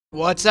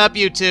What's up,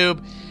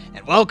 YouTube?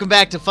 And welcome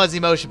back to Fuzzy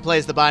Motion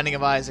Plays The Binding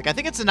of Isaac. I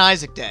think it's an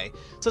Isaac day,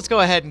 so let's go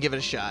ahead and give it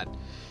a shot.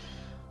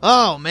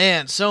 Oh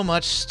man, so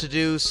much to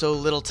do, so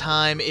little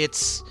time.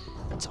 It's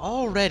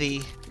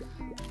already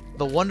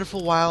the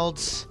wonderful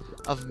wilds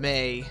of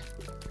May.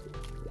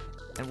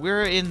 And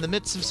we're in the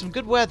midst of some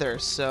good weather,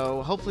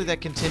 so hopefully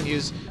that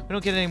continues. We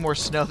don't get any more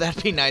snow,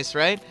 that'd be nice,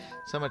 right?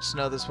 So much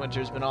snow this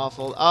winter's been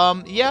awful.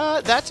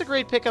 Yeah, that's a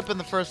great pickup in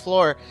the first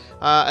floor.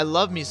 I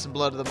love me some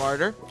Blood of the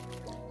Martyr.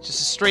 Just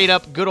a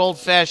straight-up, good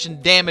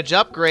old-fashioned damage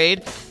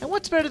upgrade. And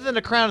what's better than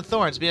a crown of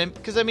thorns?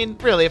 Because, I mean,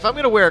 really, if I'm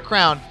going to wear a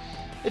crown,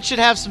 it should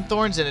have some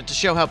thorns in it to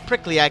show how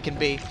prickly I can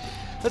be.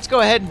 Let's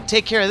go ahead and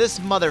take care of this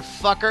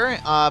motherfucker.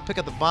 Pick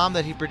up the bomb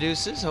that he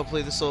produces.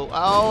 Hopefully this will...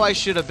 Oh, I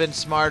should have been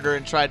smarter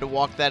and tried to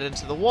walk that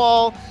into the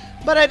wall.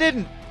 But I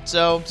didn't.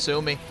 So,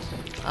 sue me.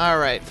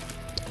 Alright.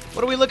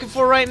 What are we looking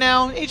for right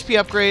now?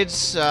 HP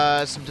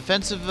upgrades. Some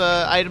defensive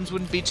items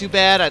wouldn't be too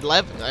bad. I'd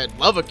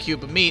love a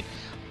cube of meat.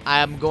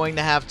 I'm going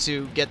to have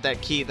to get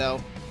that key, though.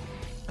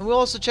 And we'll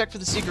also check for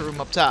the secret room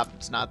up top.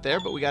 It's not there,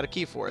 but we got a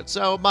key for it.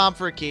 So, a bomb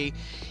for a key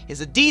is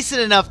a decent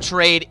enough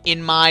trade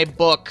in my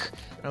book.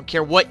 I don't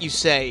care what you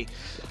say.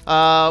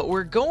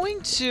 We're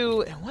going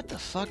to... What the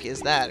fuck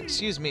is that?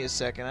 Excuse me a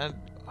second.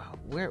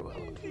 Where...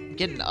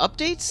 Getting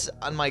updates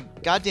on my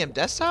goddamn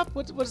desktop?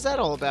 What is that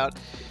all about?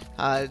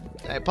 I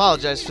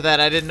apologize for that.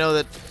 I didn't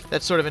know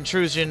that sort of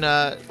intrusion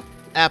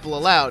Apple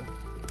allowed.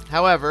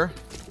 However...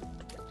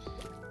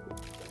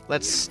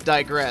 Let's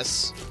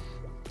digress.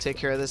 Take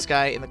care of this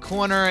guy in the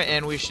corner,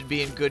 and we should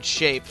be in good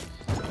shape.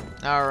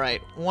 Alright,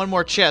 one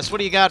more chest. What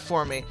do you got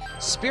for me?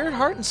 Spirit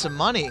heart and some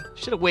money.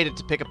 Should have waited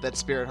to pick up that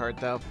spirit heart,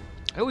 though.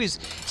 As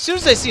soon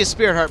as I see a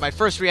spirit heart, my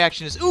first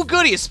reaction is, ooh,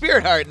 goody, a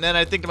spirit heart! And then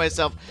I think to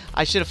myself,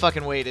 I should have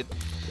fucking waited.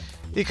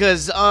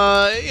 Because,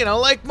 you know,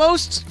 like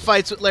most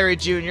fights with Larry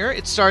Jr.,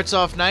 it starts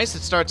off nice,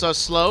 it starts off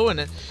slow,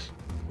 and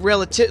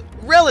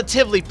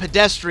relatively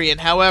pedestrian.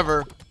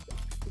 However,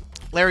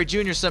 Larry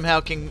Jr.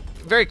 somehow can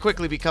very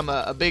quickly become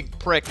a big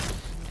prick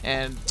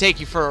and take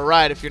you for a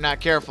ride if you're not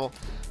careful.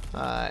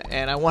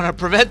 And I want to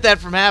prevent that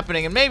from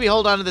happening and maybe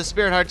hold on to the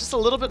spirit heart just a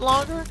little bit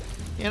longer.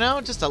 You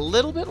know, just a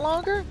little bit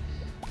longer.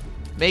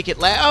 Make it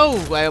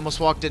Oh, I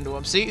almost walked into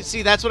him.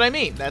 See, that's what I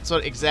mean. That's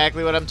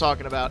exactly what I'm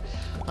talking about.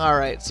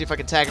 Alright, see if I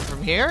can tag him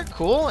from here.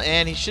 Cool,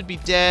 and he should be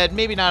dead.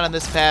 Maybe not on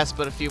this pass,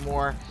 but a few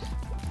more.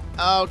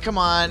 Oh, come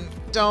on.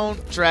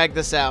 Don't drag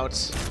this out.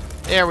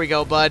 There we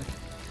go, bud.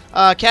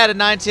 Cat of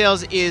Nine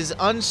Tails is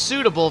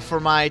unsuitable for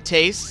my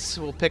tastes.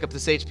 We'll pick up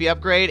this HP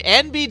upgrade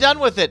and be done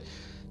with it.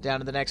 Down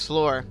to the next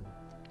floor.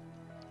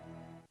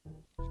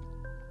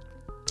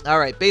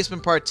 Alright,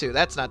 basement part 2.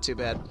 That's not too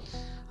bad.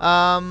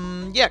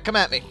 Yeah, come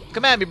at me.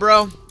 Come at me,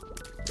 bro.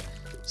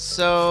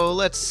 So,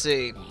 let's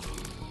see.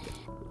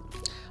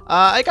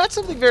 I got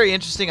something very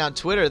interesting on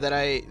Twitter that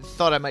I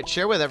thought I might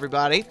share with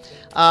everybody.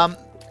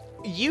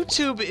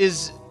 YouTube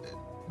is...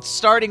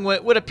 starting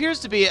what appears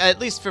to be, at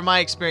least for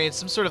my experience,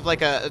 some sort of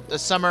like a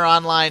summer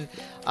online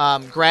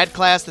grad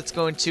class that's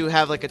going to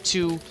have like a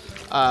 2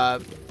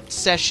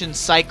 session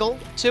cycle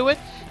to it.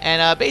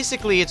 And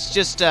basically it's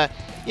just,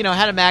 you know,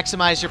 how to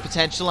maximize your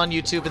potential on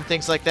YouTube and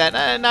things like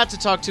that. Not to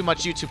talk too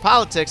much YouTube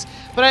politics,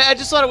 but I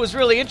just thought it was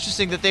really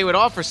interesting that they would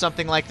offer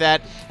something like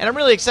that. And I'm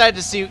really excited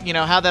to see, you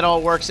know, how that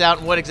all works out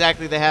and what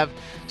exactly they have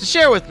to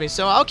share with me.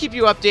 So I'll keep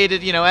you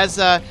updated, you know, as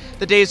the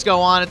days go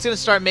on. It's going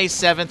to start May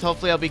 7th.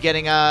 Hopefully I'll be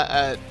getting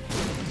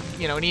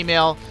you know, an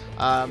email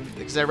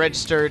because I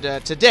registered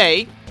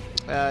today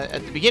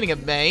at the beginning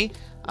of May.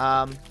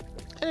 And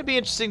it'd be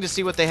interesting to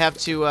see what they have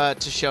to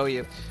show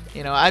you.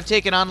 You know, I've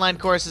taken online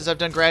courses. I've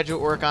done graduate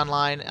work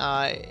online.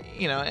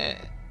 You know,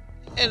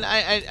 and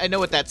I know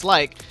what that's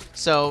like.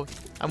 So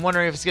I'm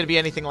wondering if it's going to be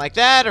anything like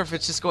that, or if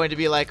it's just going to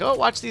be like, oh,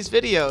 watch these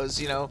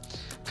videos. You know,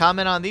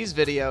 comment on these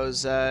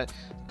videos.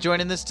 Join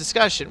in this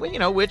discussion, you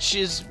know, which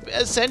is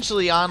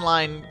essentially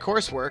online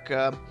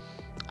coursework.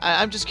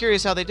 I'm just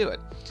curious how they do it.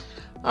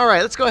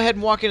 Alright, let's go ahead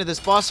and walk into this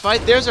boss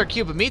fight. There's our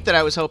cube of meat that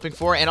I was hoping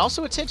for, and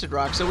also a tinted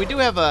rock. So we do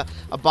have a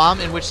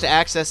bomb in which to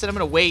access it. I'm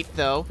going to wait,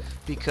 though,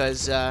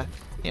 because,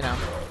 you know,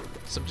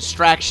 some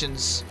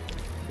distractions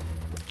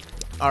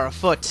are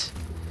afoot.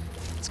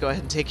 Let's go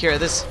ahead and take care of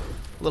this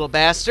little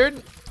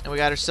bastard. And we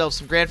got ourselves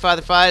some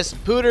grandfather flies, some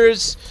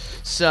pooters,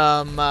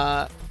 some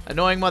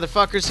annoying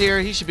motherfuckers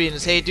here. He should be in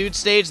his hey dude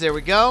stage. There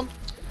we go.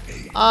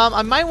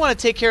 I might want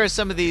to take care of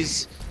some of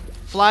these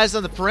flies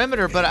on the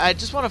perimeter, but I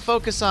just want to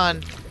focus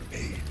on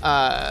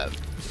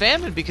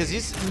Famine because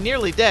he's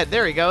nearly dead.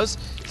 There he goes.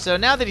 So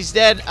now that he's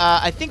dead,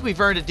 I think we've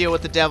earned a deal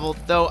with the devil,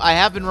 though I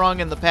have been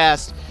wrong in the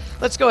past.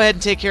 Let's go ahead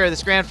and take care of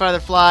this grandfather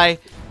fly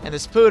and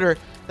this pooter.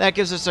 That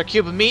gives us our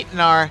cube of meat and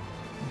our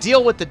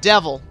deal with the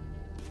devil.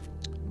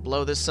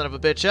 Blow this son of a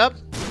bitch up.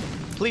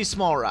 Please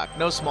small rock.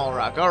 No small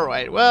rock.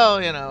 Alright,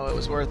 well, you know, it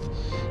was worth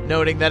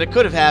noting that it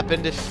could have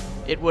happened. If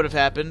it would have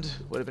happened,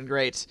 would have been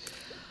great.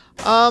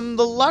 The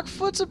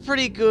Luckfoot's a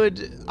pretty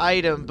good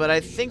item, but I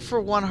think for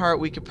 1 heart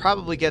we could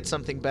probably get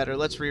something better.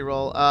 Let's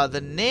reroll.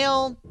 The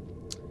nail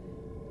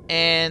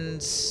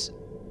and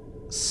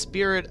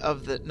Spirit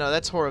of the... No,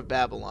 that's Whore of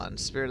Babylon.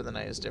 Spirit of the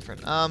Night is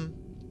different.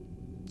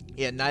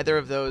 Yeah, neither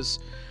of those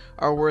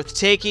are worth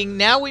taking.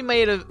 Now we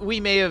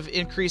may have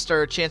increased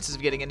our chances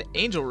of getting an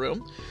angel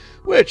room,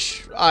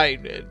 which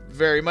I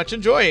very much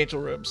enjoy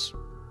angel rooms.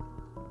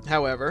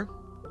 However,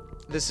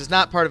 this is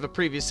not part of a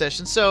previous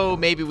session, so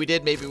maybe we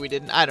did, maybe we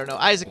didn't. I don't know.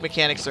 Isaac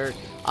mechanics are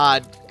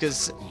odd,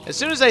 because as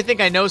soon as I think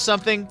I know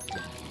something,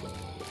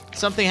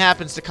 something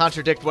happens to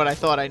contradict what I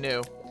thought I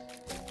knew.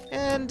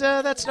 And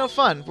that's no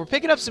fun. We're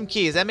picking up some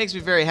keys. That makes me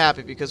very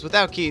happy, because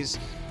without keys,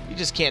 you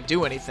just can't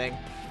do anything.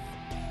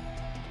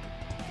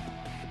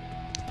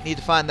 Need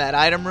to find that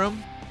item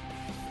room.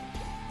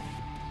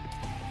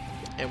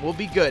 And we'll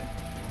be good.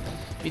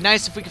 Be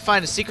nice if we could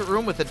find a secret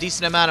room with a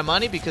decent amount of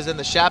money, because then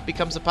the shop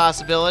becomes a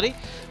possibility.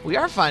 We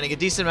are finding a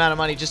decent amount of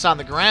money just on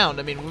the ground.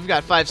 I mean, we've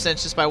got 5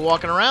 cents just by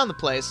walking around the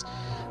place.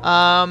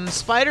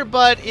 Spider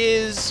butt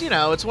is, you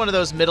know, it's one of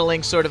those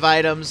middling sort of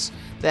items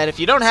that if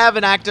you don't have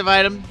an active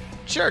item,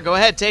 sure, go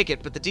ahead, take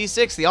it. But the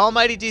D6, the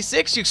almighty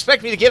D6, you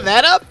expect me to give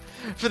that up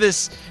for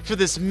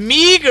this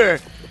meager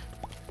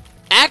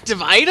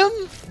active item?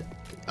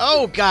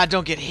 Oh, God,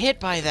 don't get hit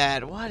by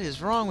that. What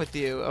is wrong with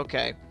you?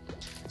 Okay.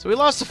 So we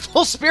lost a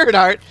full spirit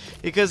heart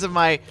because of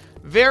my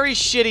very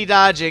shitty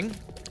dodging.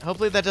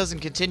 Hopefully that doesn't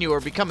continue or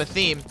become a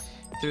theme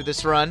through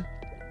this run.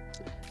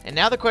 And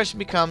now the question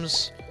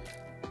becomes,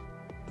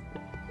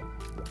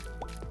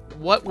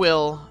 what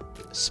will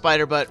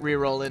Spider Butt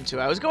reroll into?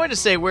 I was going to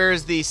say, where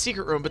is the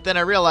secret room? But then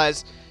I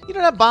realized, you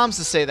don't have bombs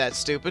to say that,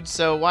 stupid.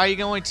 So why are you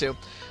going to?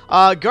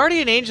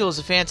 Guardian Angel is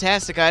a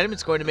fantastic item.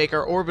 It's going to make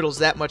our orbitals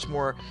that much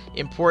more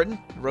important.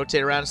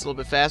 Rotate around us a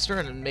little bit faster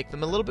and make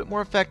them a little bit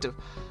more effective.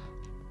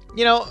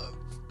 You know,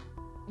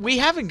 we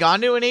haven't gone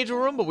to an angel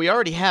room, but we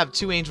already have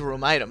 2 angel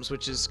room items,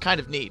 which is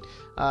kind of neat.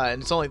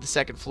 And it's only the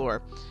 2nd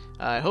floor.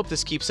 I hope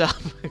this keeps up.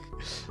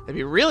 It'd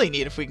be really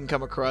neat if we can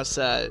come across,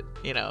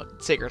 you know,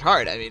 Sacred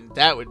Heart. I mean,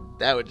 that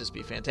would just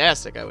be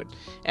fantastic. I would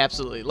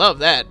absolutely love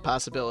that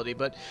possibility.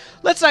 But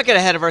let's not get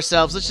ahead of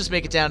ourselves. Let's just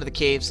make it down to the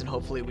caves, and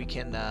hopefully we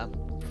can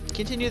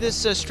continue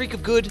this streak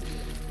of good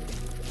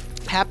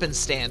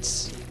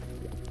happenstance.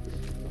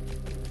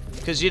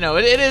 Because, you know,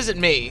 it isn't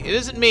me. It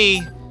isn't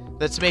me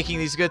that's making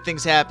these good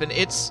things happen.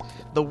 It's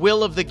the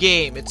will of the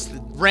game. It's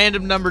the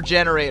random number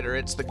generator.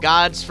 It's the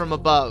gods from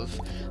above.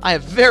 I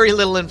have very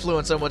little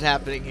influence on what's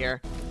happening here.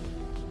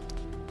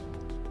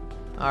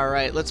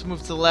 Alright, let's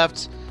move to the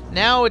left.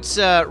 Now it's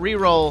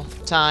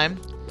reroll time,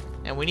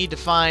 and we need to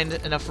find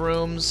enough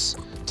rooms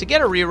to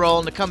get a reroll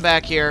and to come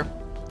back here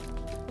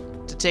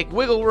to take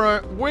Wiggle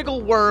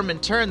Worm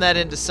and turn that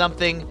into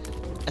something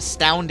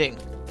astounding.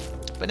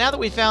 But now that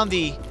we found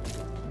the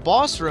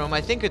boss room,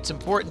 I think it's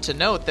important to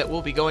note that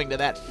we'll be going to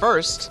that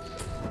first,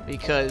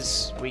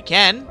 because we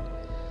can.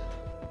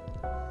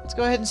 Let's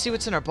go ahead and see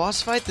what's in our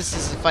boss fight. This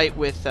is a fight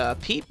with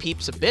Peep.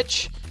 Peep's a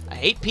bitch. I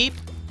hate Peep.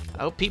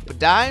 I hope Peep would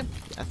die.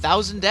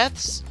 1,000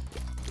 deaths.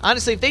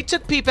 Honestly, if they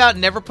took Peep out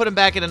and never put him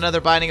back in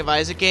another Binding of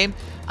Isaac game,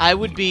 I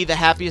would be the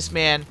happiest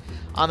man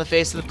on the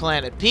face of the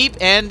planet. Peep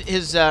and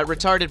his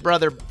retarded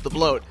brother, the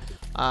Bloat.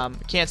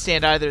 Can't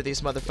stand either of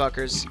these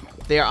motherfuckers.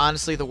 They are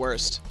honestly the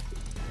worst.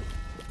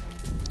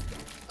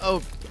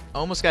 Oh,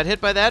 almost got hit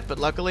by that, but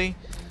luckily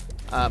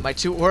my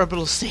 2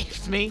 orbitals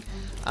saved me.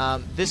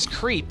 This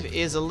creep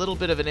is a little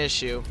bit of an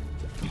issue.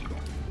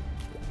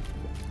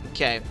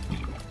 Okay.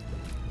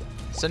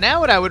 So now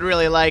what I would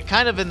really like,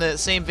 kind of in the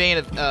same vein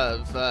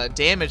of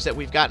damage that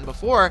we've gotten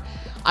before,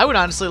 I would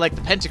honestly like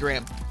the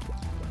pentagram.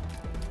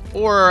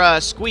 Or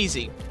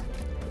Squeezy.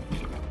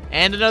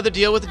 And another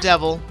deal with the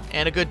devil,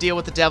 and a good deal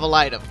with the devil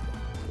item.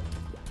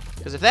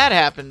 Because if that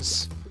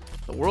happens,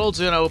 the world's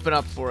going to open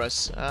up for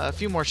us. A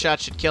few more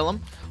shots should kill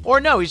him. Or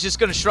no, he's just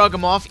going to shrug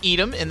him off, eat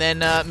him, and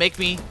then make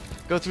me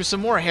go through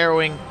some more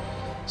harrowing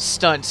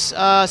stunts.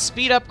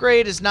 Speed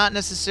upgrade is not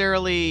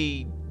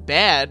necessarily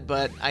bad,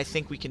 but I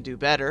think we can do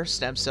better.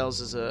 Stem cells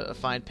is a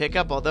fine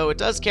pickup, although it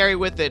does carry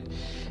with it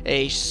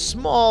a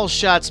small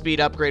shot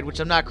speed upgrade, which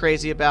I'm not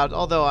crazy about,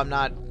 although I'm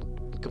not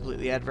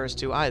completely adverse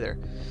to either.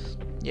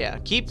 Yeah,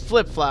 keep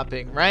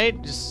flip-flopping, right?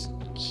 Just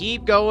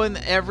keep going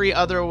every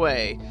other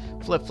way.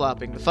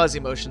 Flip-flopping, the fuzzy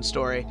motion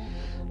story.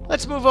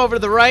 Let's move over to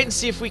the right and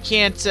see if we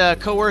can't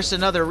coerce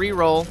another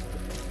reroll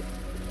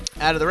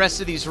out of the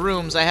rest of these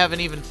rooms. I haven't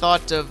even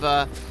thought of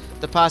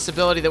the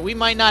possibility that we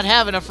might not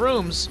have enough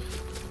rooms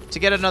to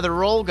get another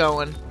roll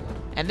going,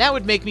 and that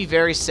would make me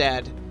very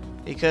sad,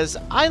 because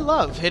I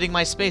love hitting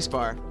my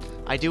spacebar.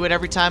 I do it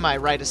every time I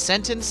write a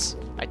sentence,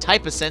 I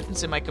type a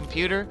sentence in my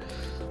computer.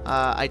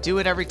 I do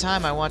it every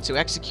time I want to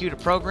execute a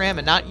program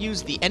and not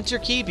use the Enter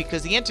key,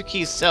 because the Enter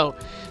key is so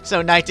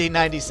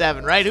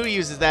 1997, right? Who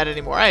uses that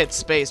anymore? I had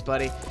space,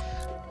 buddy.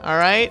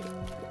 Alright.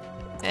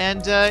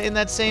 And in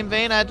that same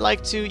vein, I'd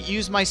like to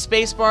use my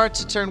spacebar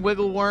to turn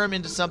Wiggle Worm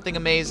into something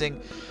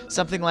amazing.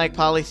 Something like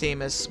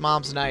Polyphemus,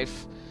 Mom's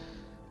Knife.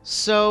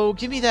 So,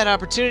 give me that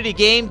opportunity,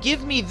 game.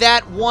 Give me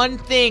that one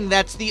thing.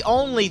 That's the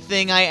only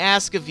thing I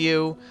ask of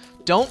you.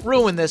 Don't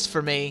ruin this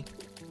for me.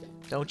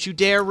 Don't you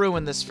dare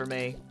ruin this for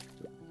me.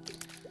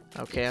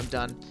 Okay, I'm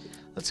done.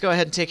 Let's go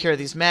ahead and take care of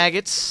these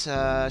maggots.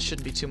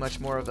 Shouldn't be too much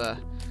more of a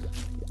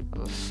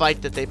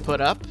fight that they put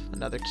up.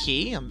 Another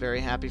key. I'm very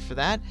happy for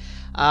that.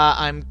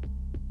 I'm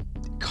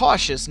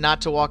cautious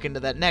not to walk into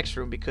that next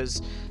room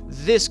because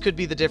this could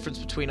be the difference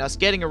between us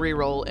getting a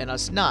reroll and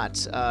us not.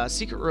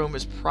 Secret room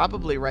is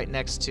probably right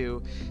next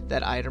to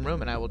that item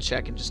room, and I will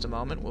check in just a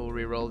moment. We'll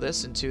reroll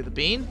this into the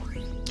bean.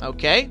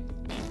 Okay.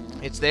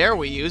 It's there.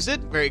 We used it.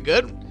 Very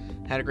good.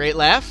 Had a great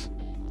laugh.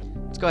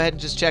 Let's go ahead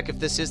and just check if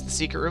this is the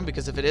secret room,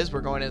 because if it is,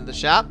 we're going into the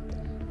shop.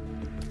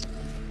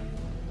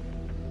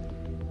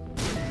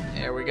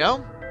 There we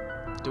go.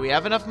 Do we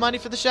have enough money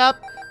for the shop?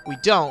 We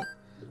don't,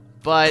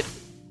 but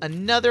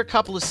another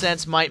couple of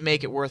cents might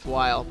make it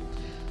worthwhile.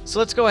 So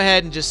let's go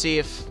ahead and just see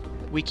if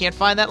we can't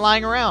find that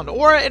lying around.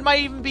 Or it might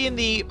even be in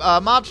the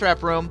mob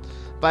trap room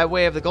by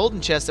way of the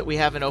golden chest that we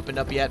haven't opened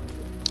up yet.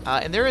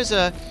 And there is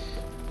a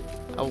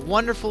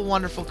wonderful,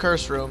 wonderful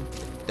curse room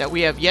that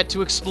we have yet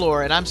to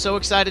explore, and I'm so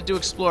excited to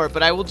explore it,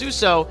 but I will do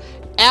so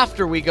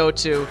after we go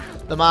to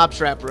the mob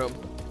trap room.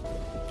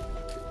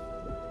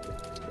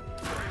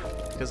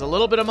 Because a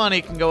little bit of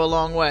money can go a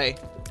long way.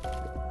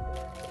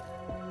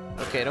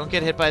 Okay, don't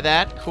get hit by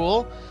that.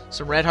 Cool.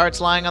 Some red hearts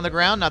lying on the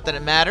ground, not that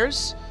it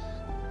matters.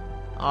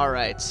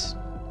 Alright.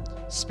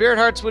 Spirit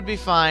hearts would be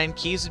fine,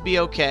 keys would be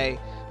okay,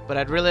 but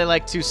I'd really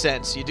like 2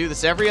 cents. You do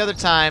this every other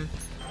time.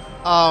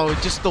 Oh,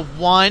 just the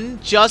one?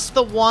 Just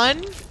the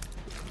one?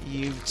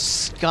 You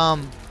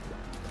scum.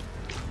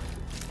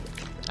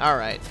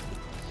 Alright.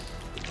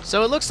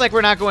 So it looks like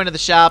we're not going to the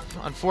shop,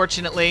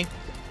 unfortunately.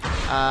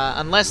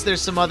 Unless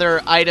there's some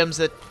other items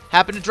that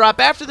happen to drop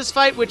after this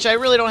fight, which I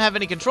really don't have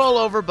any control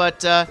over,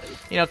 but,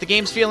 you know, if the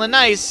game's feeling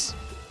nice,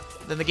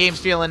 then the game's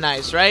feeling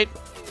nice, right?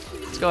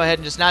 Let's go ahead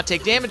and just not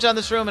take damage on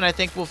this room, and I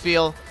think we'll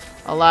feel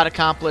a lot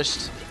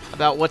accomplished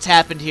about what's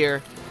happened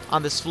here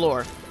on this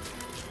floor.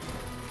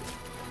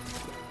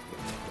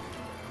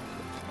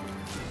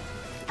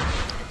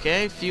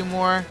 Okay, a few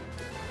more.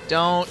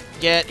 Don't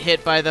get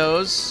hit by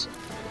those.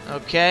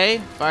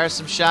 Okay, fire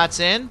some shots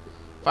in.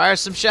 Fire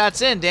some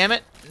shots in, damn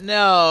it.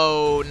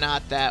 No,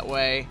 not that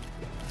way.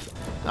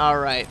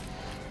 Alright.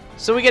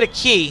 So we get a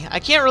key. I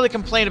can't really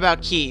complain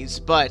about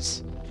keys,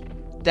 but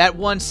that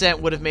 1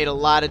 cent would have made a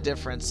lot of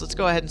difference. Let's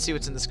go ahead and see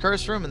what's in this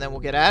curse room, and then we'll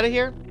get out of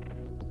here.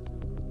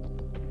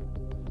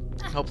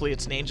 Hopefully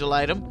it's an angel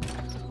item,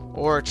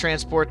 or a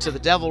transport to the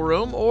devil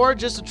room, or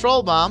just a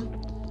troll bomb.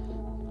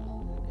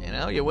 You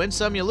know, you win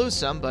some, you lose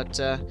some, but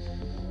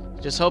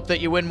just hope that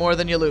you win more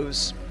than you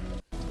lose.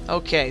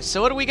 Okay,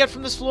 so what do we get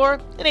from this floor?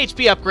 An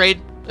HP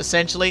upgrade,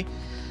 essentially.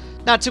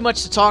 Not too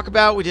much to talk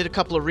about. We did a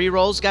couple of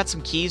rerolls, got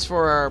some keys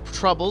for our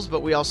troubles,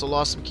 but we also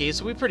lost some keys,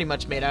 so we pretty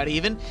much made out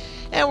even.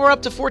 And we're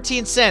up to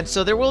 14 cents,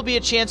 so there will be a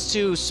chance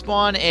to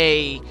spawn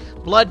a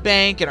blood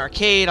bank, an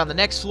arcade on the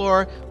next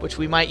floor, which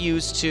we might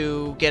use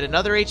to get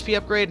another HP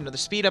upgrade, another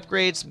speed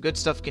upgrade. Some good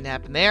stuff can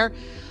happen there.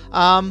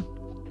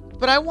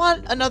 But I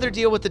want another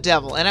deal with the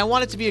devil, and I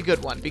want it to be a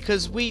good one,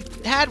 because we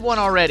had one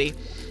already,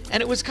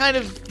 and it was kind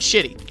of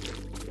shitty.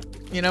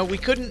 You know, we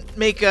couldn't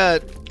make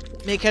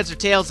heads or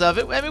tails of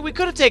it. I mean, we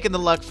could have taken the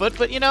luck foot,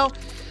 but, you know,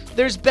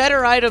 there's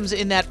better items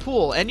in that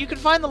pool, and you can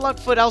find the luck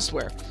foot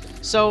elsewhere.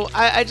 So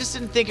I just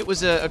didn't think it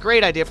was a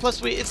great idea.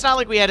 Plus, it's not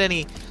like we had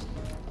any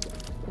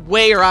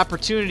way or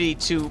opportunity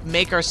to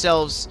make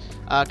ourselves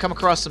come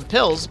across some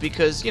pills,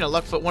 because, you know,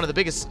 Luckfoot, one of the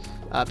biggest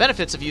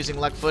benefits of using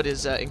Luckfoot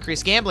is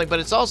increased gambling, but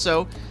it's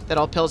also that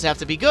all pills have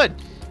to be good.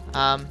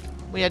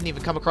 We hadn't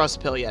even come across a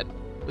pill yet.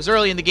 It was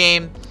early in the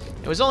game.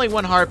 It was only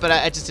 1 heart, but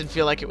I just didn't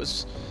feel like it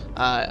was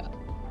a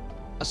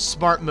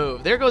smart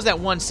move. There goes that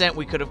 1 cent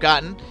we could have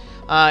gotten.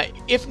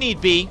 If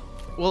need be,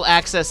 we'll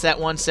access that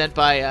 1 cent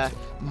by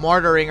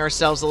martyring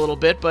ourselves a little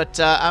bit, but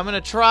I'm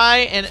going to try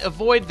and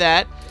avoid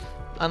that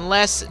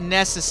unless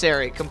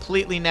necessary,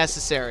 completely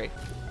necessary.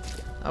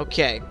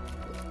 Okay.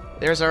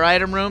 There's our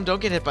item room. Don't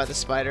get hit by the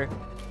spider.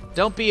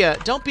 Don't be a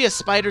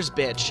spider's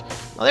bitch.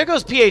 Well, there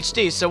goes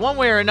PhD. So one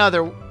way or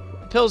another,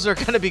 pills are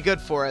going to be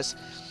good for us.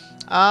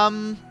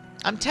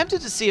 I'm tempted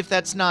to see if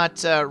that's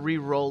not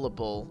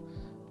re-rollable.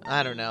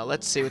 I don't know.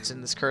 Let's see what's in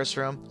this curse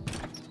room.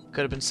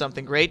 Could have been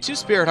something great. 2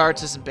 spirit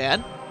hearts isn't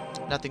bad.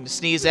 Nothing to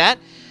sneeze at.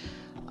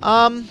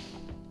 I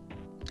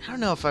don't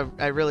know if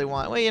I really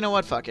want... Well, you know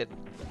what? Fuck it.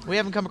 We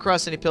haven't come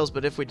across any pills,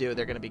 but if we do,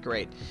 they're going to be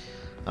great.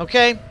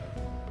 Okay.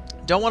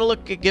 Don't want to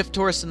look a gift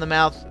horse in the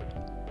mouth.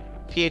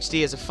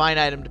 PhD is a fine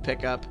item to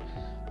pick up.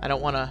 I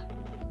don't want to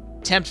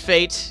tempt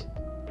fate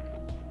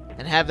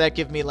and have that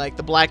give me, like,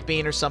 the black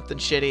bean or something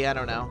shitty. I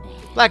don't know.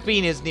 Black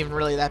bean isn't even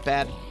really that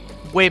bad.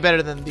 Way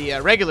better than the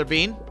regular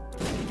bean.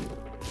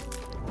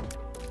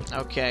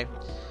 Okay.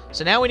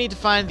 So now we need to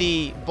find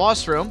the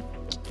boss room,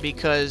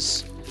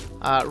 because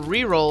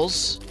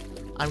rerolls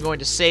I'm going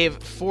to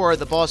save for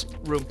the boss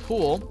room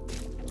pool.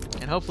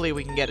 And hopefully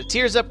we can get a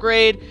tears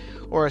upgrade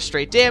or a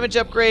straight damage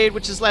upgrade,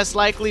 which is less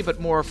likely but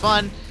more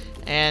fun.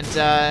 And,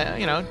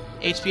 you know,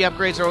 HP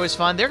upgrades are always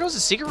fun. There goes the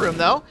secret room,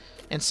 though.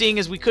 And seeing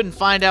as we couldn't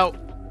find out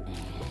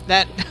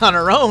that on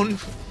our own,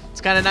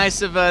 it's kind of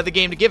nice of the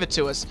game to give it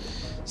to us.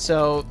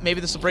 So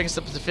maybe this will bring us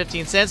up to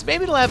 15 cents.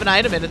 Maybe it'll have an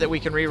item in it that we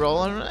can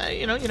re-roll. And,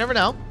 you know, you never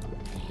know.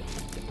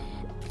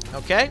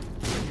 Okay.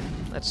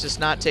 Let's just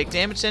not take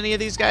damage to any of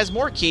these guys.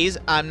 More keys.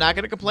 I'm not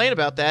going to complain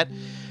about that.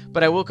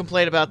 But I will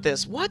complain about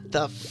this. What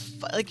the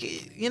like,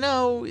 you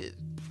know,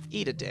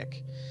 eat a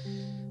dick.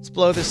 Let's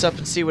blow this up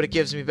and see what it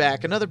gives me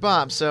back. Another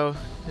bomb, so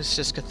it's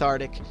just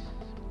cathartic.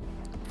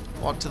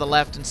 Walk to the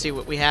left and see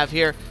what we have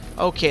here.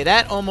 Okay,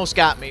 that almost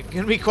got me.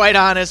 Gonna be quite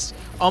honest,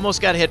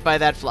 almost got hit by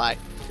that fly.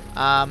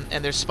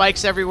 And there's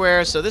spikes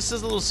everywhere, so this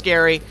is a little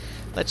scary.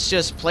 Let's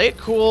just play it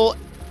cool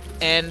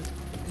and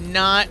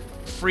not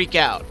freak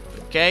out,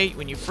 okay?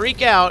 When you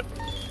freak out,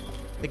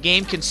 the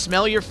game can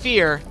smell your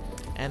fear,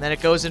 and then it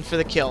goes in for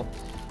the kill.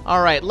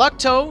 Alright,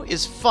 Lucto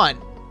is fun.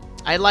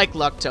 I like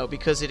Lucto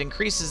because it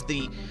increases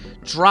the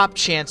drop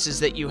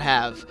chances that you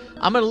have.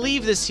 I'm going to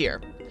leave this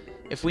here.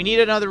 If we need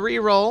another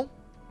reroll,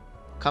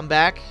 come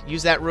back,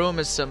 use that room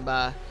as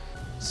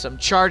some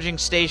charging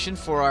station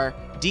for our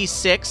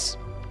D6.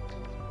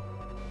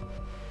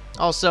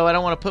 Also, I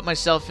don't want to put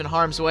myself in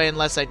harm's way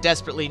unless I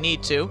desperately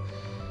need to.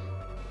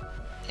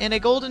 And a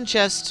golden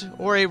chest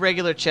or a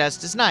regular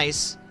chest is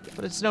nice,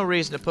 but it's no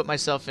reason to put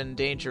myself in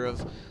danger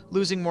of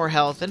losing more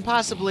health and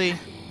possibly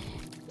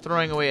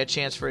throwing away a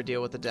chance for a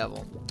deal with the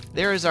devil.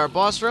 There is our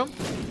boss room.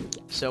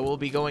 So we'll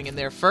be going in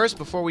there first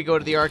before we go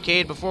to the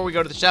arcade, before we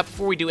go to the shop,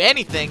 before we do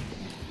anything.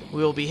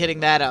 We will be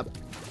hitting that up.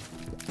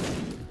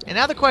 And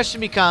now the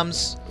question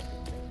becomes,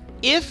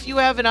 if you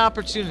have an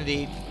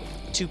opportunity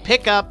to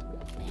pick up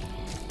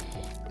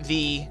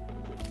the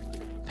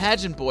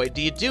pageant boy,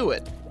 do you do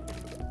it?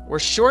 We're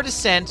short a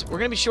cent. We're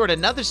going to be short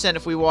another cent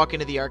if we walk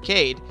into the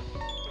arcade.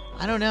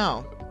 I don't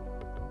know.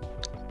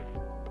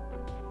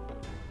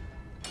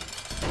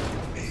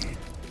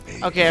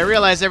 Okay, I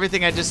realize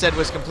everything I just said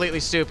was completely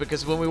stupid,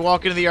 because when we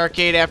walk into the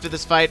arcade after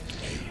this fight,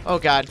 oh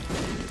god,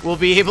 we'll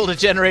be able to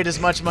generate as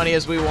much money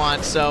as we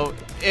want, so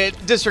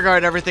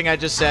disregard everything I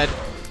just said.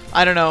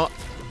 I don't know.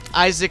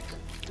 Isaac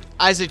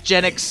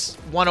Genix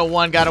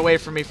 101 got away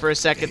from me for a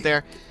second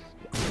there.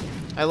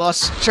 I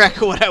lost track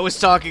of what I was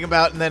talking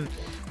about and then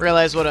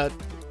realized what a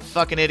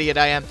fucking idiot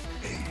I am.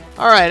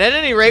 Alright, at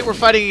any rate, we're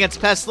fighting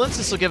against Pestilence.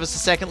 This will give us a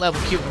second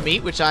level cube of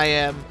meat, which I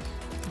am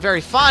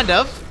very fond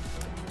of.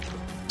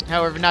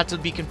 However, not to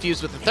be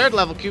confused with the third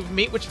level cube of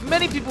meat, which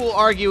many people will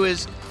argue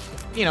is,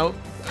 you know,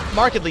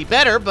 markedly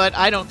better, but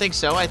I don't think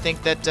so. I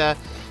think that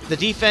the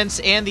defense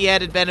and the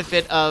added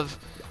benefit of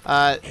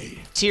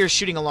Tears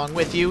shooting along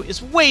with you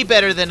is way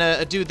better than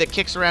a dude that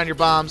kicks around your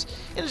bombs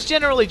and is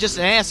generally just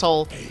an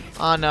asshole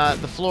on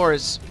the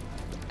floors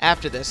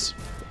after this.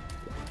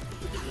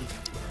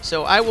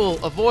 So I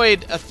will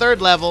avoid a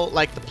third level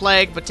like the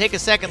plague, but take a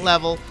second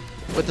level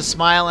with a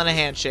smile and a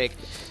handshake.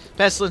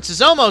 Pestilence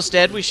is almost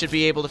dead. We should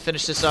be able to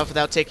finish this off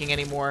without taking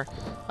any more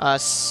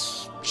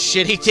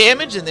shitty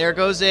damage. And there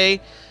goes an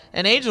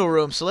angel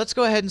room. So let's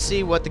go ahead and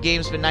see what the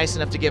game's been nice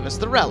enough to give us.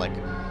 The Relic.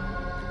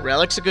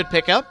 Relic's a good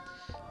pickup.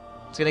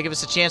 It's going to give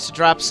us a chance to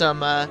drop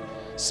some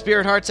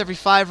Spirit Hearts every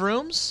 5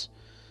 rooms.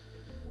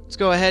 Let's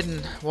go ahead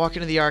and walk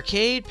into the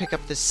arcade, pick up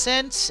this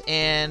cent,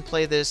 and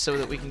play this so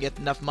that we can get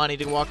enough money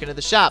to walk into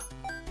the shop.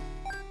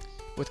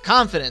 With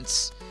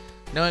confidence,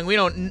 knowing we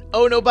don't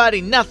owe nobody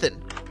nothing.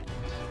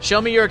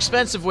 Show me your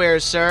expensive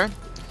wares, sir.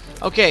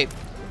 Okay,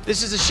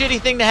 this is a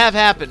shitty thing to have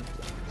happen.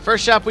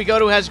 First shop we go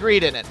to has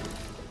greed in it.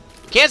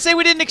 Can't say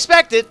we didn't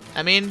expect it.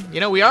 I mean, you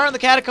know, we are in the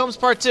Catacombs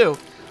Part 2.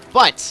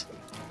 But,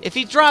 if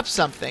he drops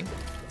something,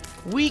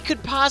 we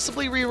could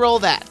possibly re-roll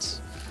that.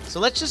 So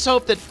let's just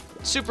hope that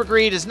Super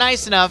Greed is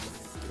nice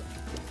enough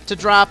to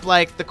drop,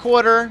 like, the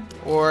quarter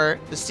or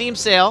the Steam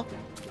sale.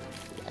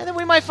 And then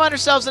we might find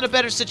ourselves in a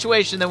better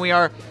situation than we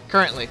are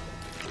currently.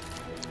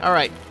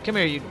 Alright, come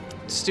here, you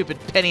stupid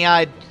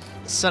penny-eyed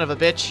son of a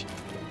bitch.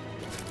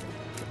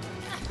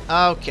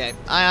 Okay,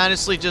 I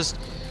honestly just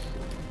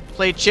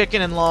played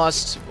chicken and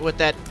lost with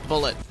that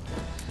bullet.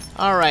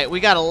 Alright, we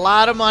got a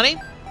lot of money.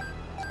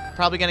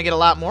 Probably gonna get a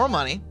lot more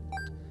money.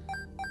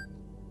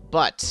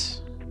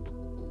 But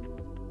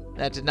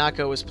that did not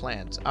go as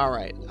planned.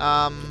 Alright,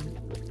 I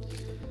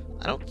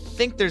don't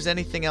think there's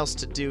anything else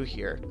to do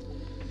here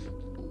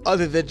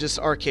other than just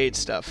arcade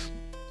stuff.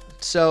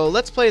 So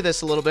let's play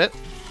this a little bit.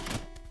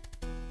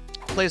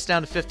 Play us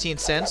down to 15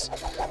 cents.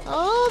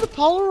 Oh, the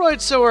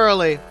Polaroid's so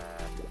early.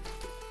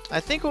 I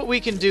think what we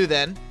can do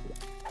then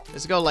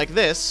is go like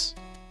this.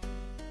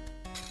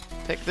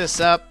 Pick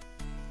this up.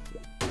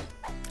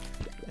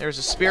 There's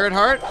a Spirit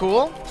Heart.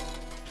 Cool.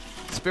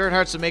 Spirit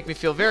Hearts would make me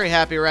feel very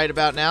happy right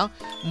about now.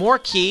 More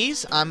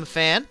keys. I'm a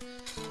fan.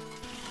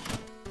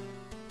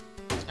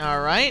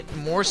 Alright.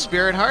 More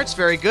Spirit Hearts.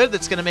 Very good.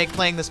 That's going to make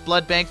playing this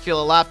blood bank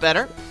feel a lot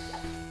better.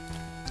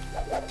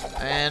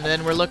 And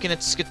then we're looking at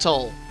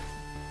Skitole.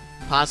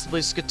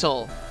 Possibly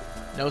Skitole.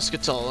 No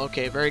Skitole.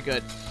 Okay, very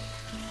good.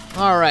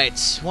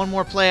 Alright, one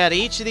more play out of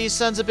each of these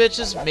sons of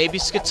bitches. Maybe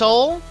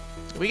Skitole.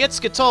 If we get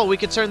Skitole, we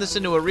could turn this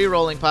into a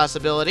re-rolling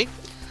possibility.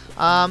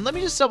 Let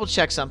me just double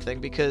check something,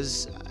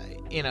 because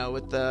you know,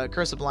 with the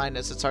Curse of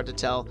Blindness, it's hard to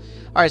tell.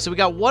 Alright, so we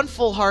got one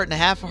full heart and a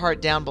half a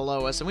heart down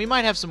below us, and we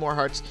might have some more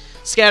hearts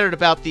scattered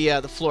about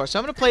the floor. So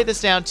I'm going to play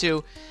this down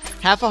to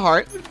half a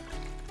heart,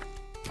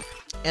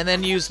 and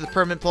then use the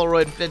permanent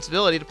Polaroid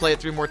invincibility to play it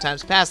 3 more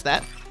times past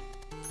that.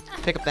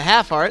 Pick up the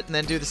half heart, and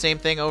then do the same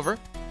thing over.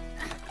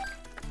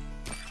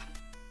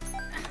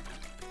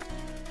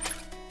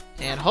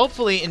 And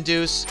hopefully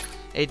induce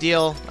a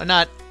deal, or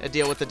not a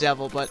deal with the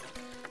devil, but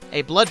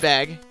a blood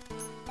bag.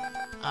 Oh,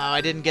 I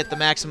didn't get the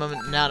maximum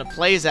amount of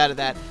plays out of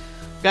that.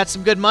 Got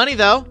some good money,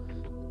 though.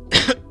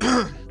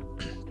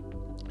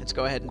 Let's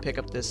go ahead and pick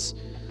up this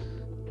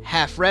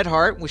half red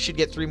heart. We should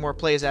get 3 more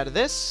plays out of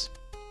this.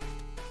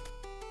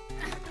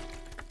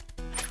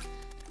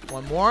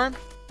 One more.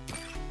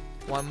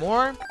 One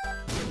more.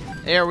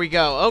 There we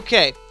go.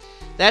 Okay.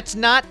 That's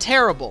not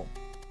terrible.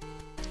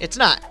 It's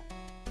not.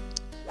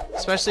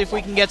 Especially if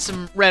we can get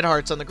some red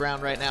hearts on the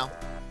ground right now,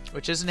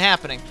 which isn't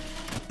happening.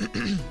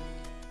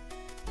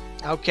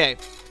 Okay.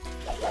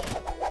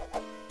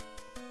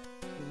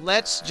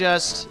 Let's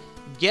just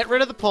get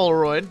rid of the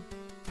Polaroid.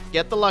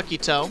 Get the Lucky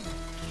Toe.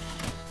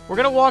 We're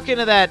going to walk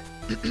into that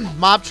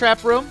mob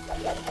trap room.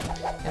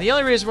 And the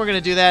only reason we're going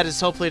to do that is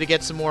hopefully to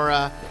get some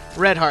more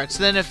red hearts.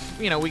 Then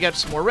if, you know, we got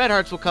some more red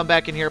hearts, we'll come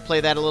back in here,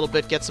 play that a little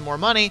bit, get some more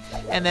money,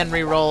 and then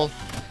re-roll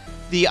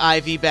the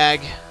IV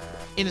bag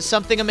into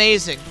something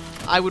amazing.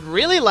 I would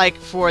really like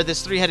for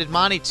this 3-headed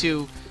Monty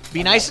to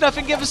be nice enough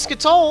and give us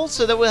Skatol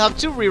so that we'll have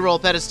 2 re-roll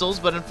pedestals,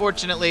 but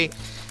unfortunately,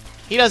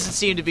 he doesn't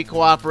seem to be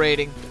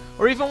cooperating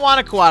or even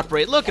want to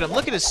cooperate. Look at him.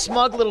 Look at his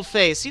smug little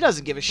face. He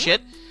doesn't give a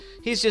shit.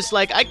 He's just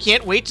like, I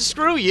can't wait to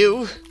screw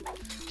you.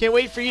 Can't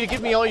wait for you to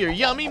give me all your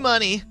yummy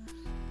money.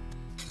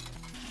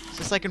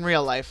 Just like in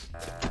real life.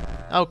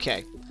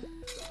 Okay.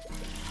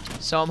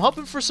 So I'm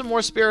hoping for some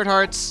more Spirit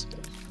Hearts.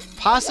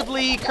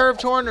 Possibly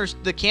Curved Horn or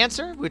the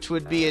Cancer, which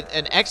would be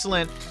an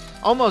excellent,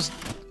 almost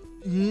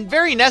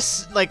very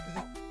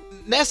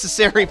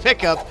necessary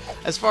pickup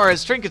as far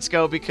as trinkets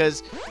go,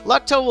 because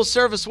Luck Toe will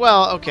serve us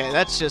well. Okay,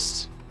 that's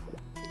just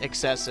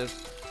excessive.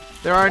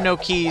 There are no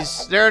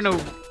keys. There are no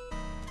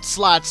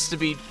slots to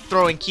be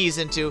throwing keys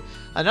into.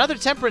 Another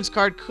Temperance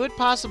card could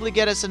possibly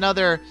get us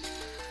another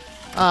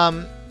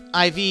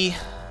IV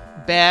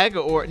bag,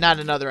 or not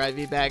another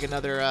IV bag,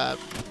 another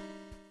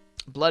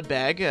blood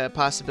bag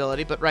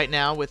possibility. But right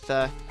now, with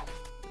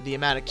the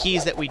amount of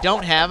keys that we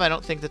don't have, I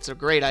don't think that's a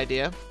great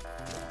idea.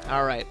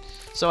 Alright,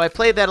 so I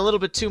played that a little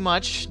bit too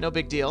much. No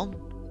big deal.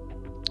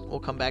 We'll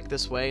come back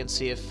this way and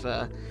see if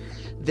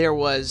there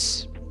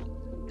was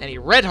any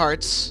red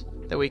hearts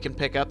that we can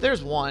pick up.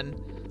 There's one.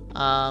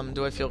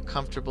 Do I feel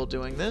comfortable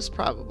doing this?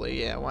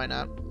 Probably, yeah, why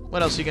not?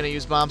 What else are you going to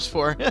use bombs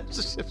for?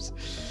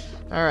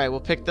 Alright, we'll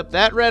pick up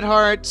that red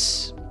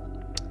heart,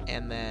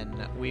 and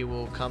then we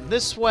will come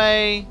this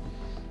way.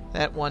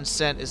 That 1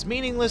 cent is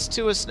meaningless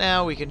to us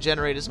now. We can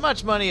generate as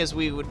much money as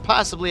we would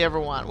possibly ever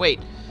want.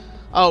 Wait.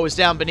 Oh, it was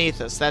down beneath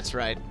us. That's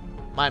right.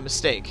 My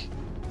mistake.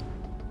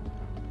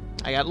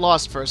 I got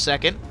lost for a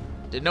second.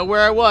 Didn't know where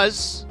I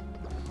was.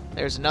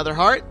 There's another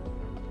heart.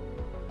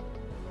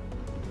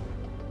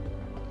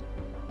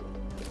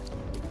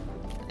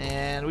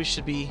 And we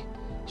should be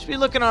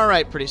looking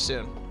alright pretty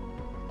soon.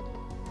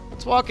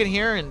 Let's walk in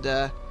here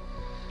and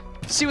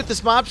see what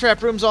this mob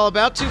trap room's all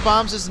about. 2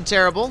 bombs isn't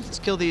terrible. Let's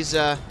kill these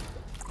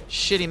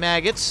shitty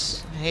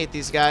maggots. I hate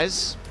these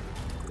guys.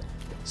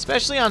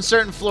 Especially on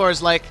certain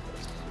floors, like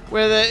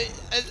where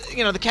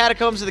the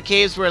catacombs of the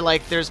caves, where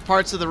like there's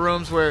parts of the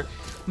rooms where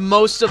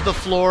most of the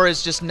floor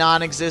is just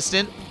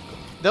non-existent.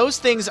 Those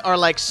things are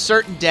like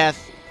certain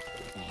death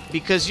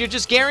because you're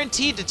just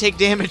guaranteed to take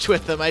damage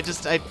with them. I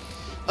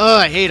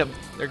hate them.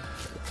 They're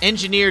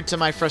engineered to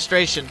my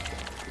frustration.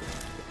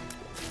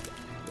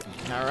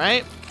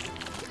 Alright.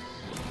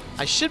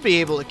 I should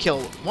be able to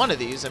kill one of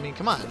these. I mean,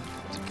 come on.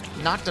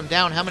 Knocked them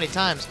down how many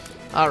times?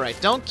 Alright,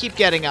 don't keep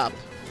getting up.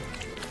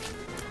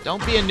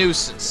 Don't be a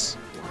nuisance.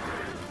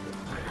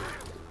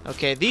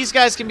 Okay, these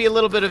guys can be a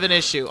little bit of an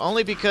issue,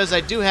 only because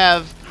I do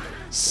have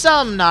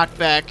some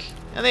knockback,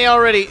 and they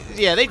already,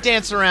 yeah, they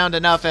dance around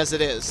enough as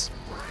it is.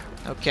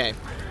 Okay.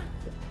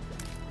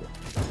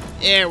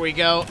 There we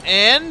go,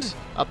 and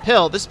a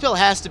pill. This pill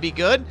has to be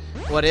good.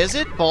 What is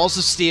it? Balls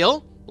of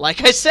Steel?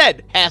 Like I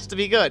said, has to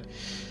be good.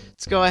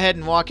 Let's go ahead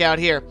and walk out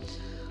here.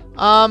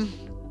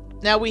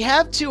 Now we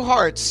have 2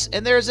 hearts,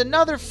 and there's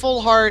another full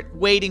heart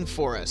waiting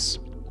for us.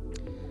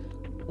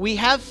 We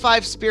have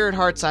 5 Spirit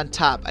Hearts on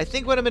top. I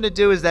think what I'm going to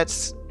do is that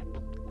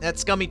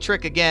scummy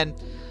trick again,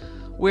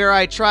 where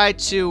I try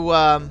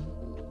to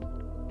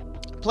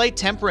play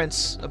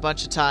Temperance a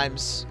bunch of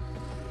times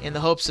in the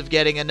hopes of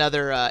getting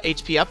another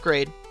HP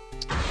upgrade,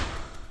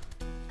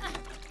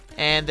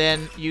 and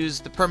then use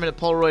the permanent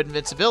Polaroid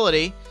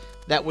invincibility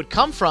that would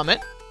come from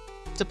it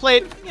to play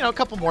it, a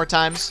couple more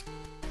times.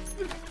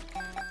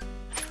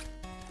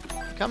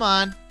 Come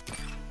on.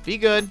 Be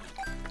good.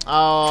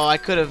 Oh, I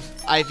could have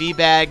IV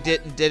bagged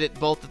it and did it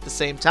both at the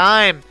same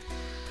time.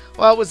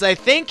 What was I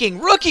thinking?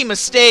 Rookie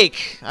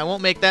mistake! I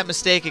won't make that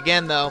mistake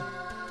again, though.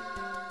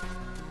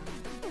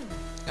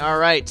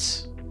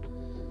 Alright.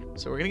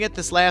 So we're going to get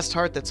this last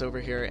heart that's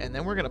over here, and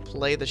then we're going to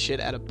play the shit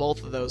out of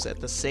both of those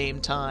at the same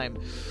time.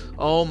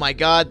 Oh my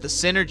god, the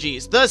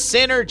synergies! The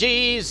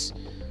synergies!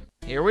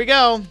 Here we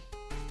go.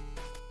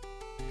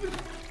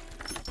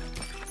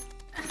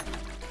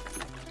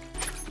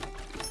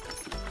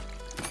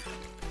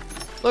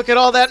 Look at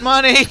all that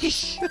money!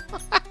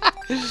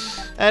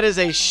 That is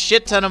a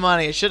shit ton of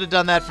money. I should have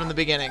done that from the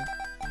beginning.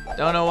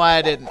 Don't know why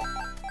I didn't.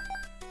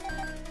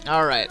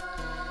 Alright.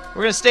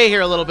 We're going to stay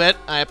here a little bit.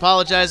 I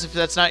apologize if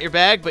that's not your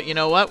bag, but you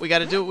know what? We got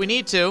to do what we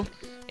need to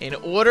in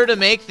order to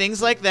make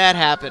things like that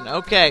happen.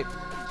 Okay.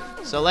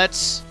 So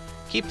let's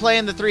keep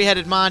playing the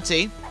three-headed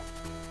Monty.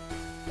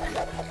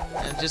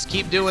 And just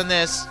keep doing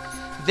this.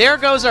 There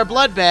goes our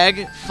blood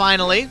bag,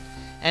 finally.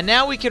 And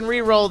now we can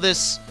re-roll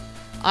this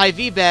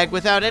IV bag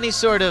without any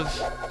sort of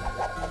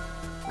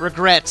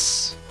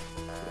regrets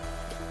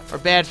or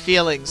bad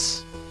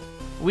feelings.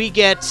 We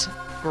get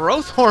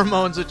growth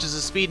hormones, which is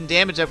a speed and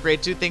damage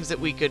upgrade, two things that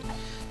we could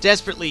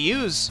desperately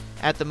use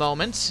at the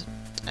moment.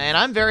 And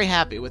I'm very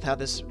happy with how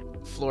this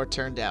floor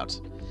turned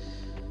out.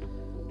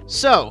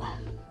 So,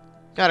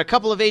 got a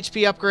couple of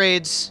HP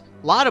upgrades,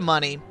 a lot of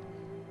money,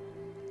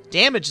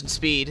 damage and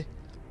speed.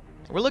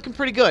 We're looking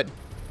pretty good.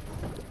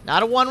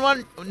 Not a one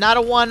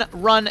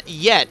run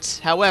yet,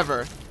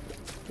 however,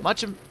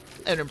 much an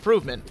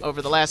improvement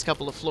over the last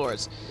couple of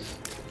floors.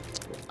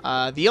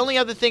 The only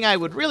other thing I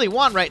would really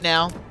want right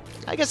now,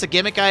 I guess a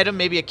gimmick item,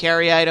 maybe a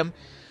carry item,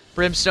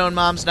 Brimstone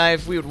Mom's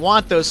Knife. We would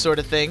want those sort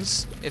of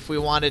things if we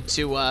wanted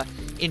to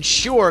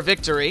ensure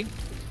victory.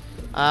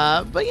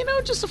 But, you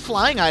know, just a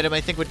flying item I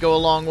think would go a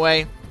long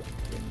way.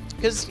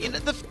 Because, you know,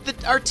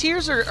 our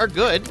tiers are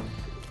good,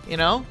 you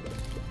know,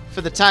 for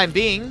the time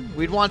being.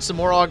 We'd want some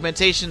more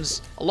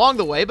augmentations along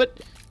the way,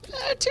 but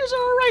tiers are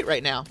alright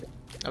right now.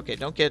 Okay,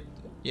 don't get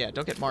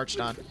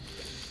marched on.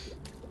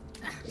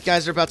 You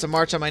guys are about to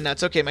march on my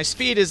nuts. Okay, my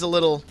speed is a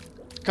little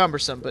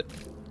cumbersome, but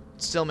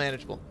still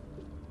manageable.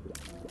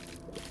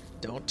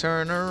 Don't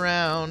turn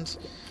around.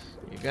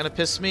 You're gonna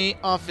piss me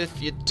off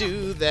if you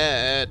do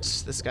that.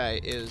 This guy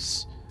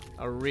is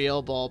a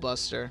real ball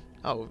buster.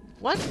 Oh,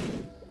 what?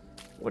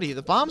 What are you,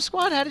 the bomb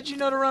squad? How did you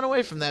know to run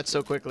away from that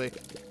so quickly?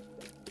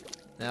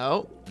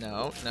 No,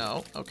 no,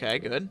 no. Okay,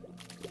 good.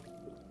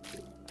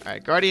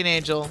 Alright, Guardian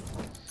Angel.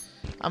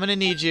 I'm gonna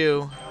need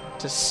you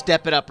to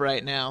step it up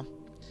right now.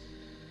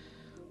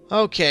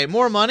 Okay,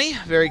 more money.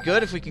 Very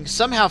good. If we can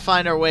somehow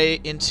find our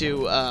way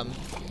into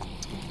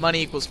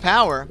money equals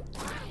power,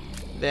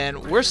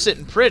 then we're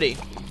sitting pretty.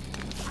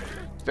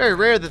 Very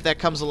rare that that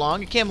comes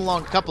along. It came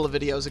along a couple of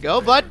videos ago,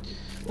 but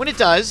when it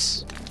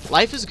does,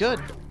 life is good.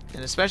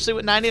 And especially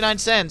with 99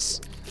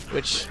 cents,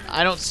 which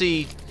I don't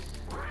see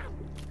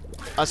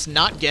us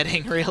not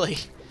getting, really.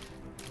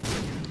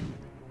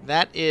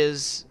 That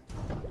is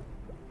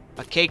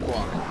a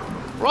cakewalk.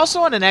 We're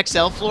also on an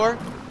XL floor,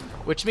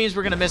 which means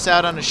we're going to miss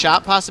out on a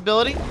shop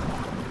possibility.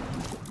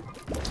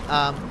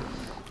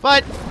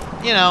 But,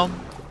 you know,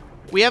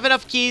 we have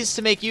enough keys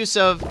to make use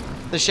of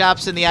the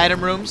shops in the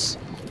item rooms.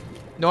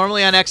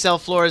 Normally on XL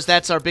floors,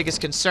 that's our biggest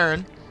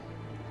concern.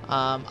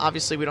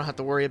 Obviously, we don't have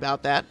to worry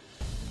about that.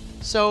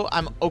 So,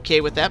 I'm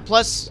okay with that.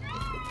 Plus,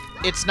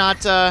 it's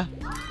not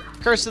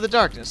Curse of the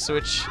Darkness,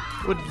 which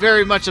would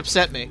very much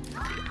upset me.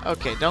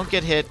 Okay, don't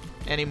get hit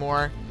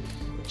anymore.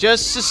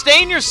 Just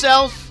sustain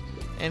yourself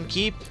and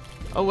keep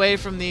away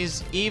from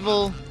these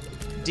evil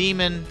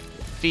demon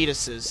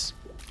fetuses.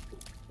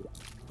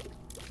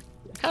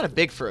 Kind of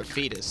big for a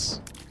fetus.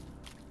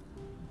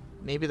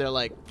 Maybe they're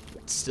like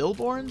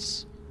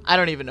stillborns? I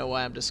don't even know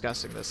why I'm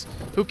discussing this.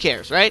 Who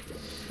cares, right?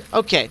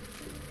 Okay.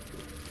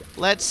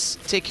 Let's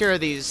take care of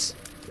these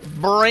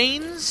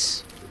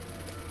brains.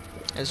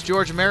 As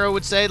George Romero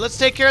would say, let's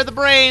take care of the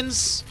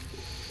brains.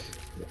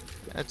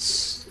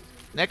 That's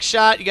next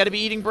shot. You got to be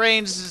eating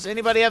brains. Does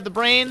anybody have the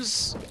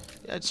brains?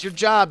 That's your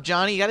job,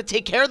 Johnny. You got to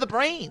take care of the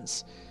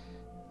brains.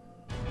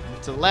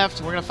 To the left,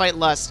 we're going to fight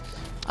Lust.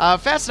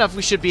 Fast enough,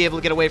 we should be able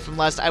to get away from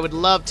Lust. I would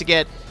love to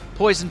get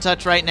Poison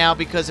Touch right now,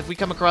 because if we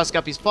come across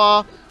Guppy's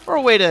Paw, or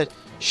a way to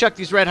shuck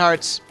these red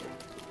hearts,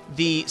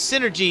 the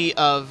synergy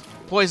of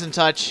Poison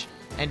Touch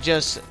and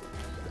just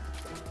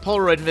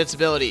Polaroid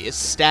Invincibility is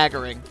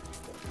staggering.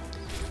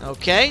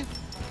 Okay.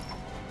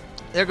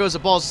 There goes a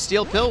Balls of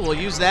Steel pill. We'll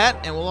use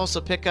that, and we'll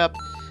also pick up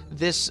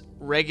this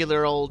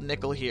regular old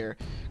nickel here.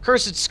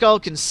 Cursed Skull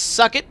can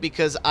suck it,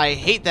 because I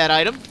hate that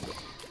item.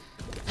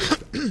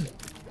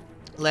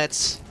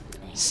 Let's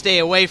stay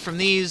away from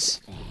these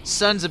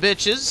sons of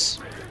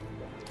bitches.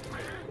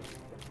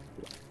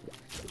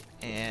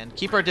 And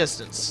keep our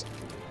distance.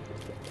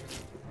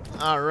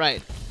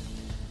 Alright.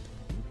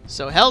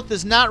 So health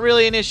is not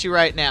really an issue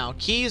right now.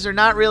 Keys are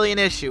not really an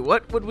issue.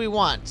 What would we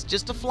want?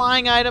 Just a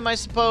flying item, I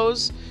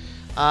suppose.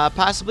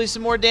 Possibly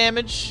some more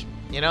damage.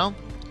 You know?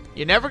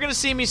 You're never going to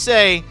see me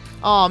say,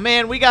 oh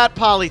man, we got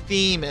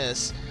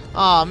Polyphemus.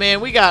 Oh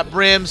man, we got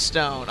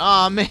Brimstone.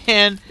 Oh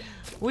man,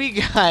 we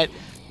got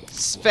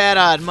Fat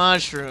Odd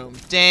Mushroom.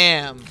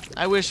 Damn.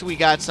 I wish we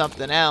got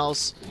something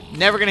else.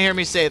 Never going to hear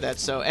me say that.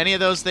 So any of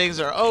those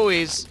things are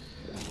always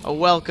a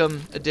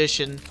welcome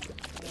addition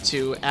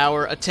to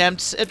our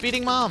attempts at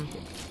beating Mom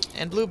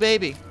and Blue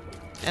Baby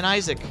and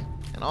Isaac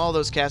and all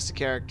those cast of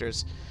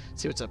characters.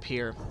 Let's see what's up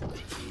here.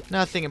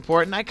 Nothing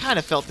important. I kind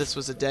of felt this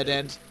was a dead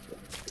end.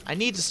 I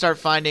need to start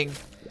finding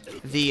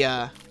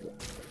the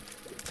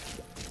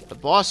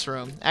boss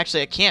room.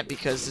 Actually, I can't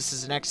because this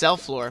is an XL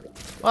floor.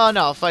 Well,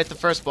 no, I'll fight the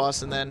first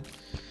boss and then,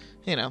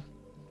 you know,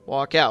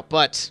 walk out.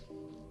 But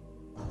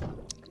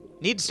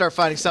need to start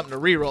finding something to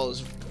reroll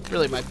is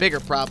really my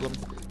bigger problem.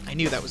 I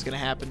knew that was going to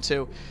happen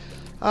too.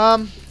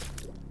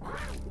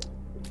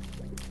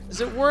 Is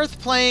it worth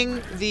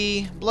playing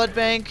the blood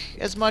bank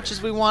as much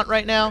as we want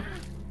right now?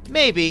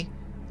 Maybe.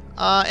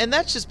 And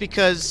that's just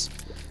because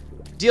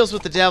deals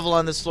with the devil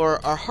on this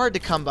floor are hard to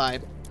come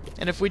by.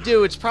 And if we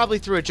do, it's probably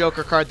through a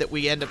Joker card that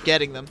we end up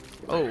getting them.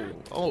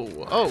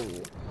 Oh.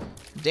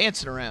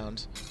 Dancing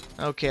around.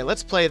 Okay,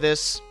 let's play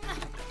this.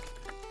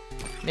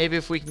 Maybe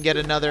if we can get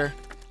another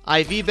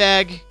IV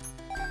bag,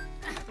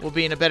 we'll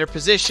be in a better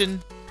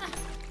position.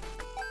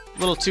 A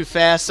little too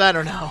fast, I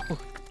don't know.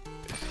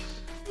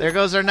 There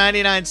goes our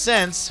 99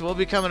 cents. We'll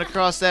be coming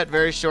across that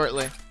very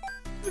shortly.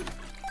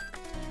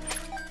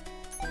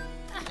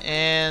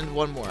 And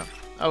one more.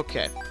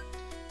 Okay.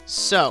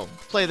 So,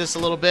 play this a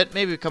little bit.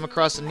 Maybe we come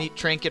across a neat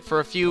trinket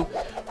for a few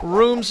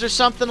rooms or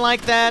something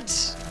like that.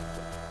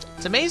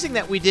 It's amazing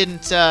that we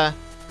didn't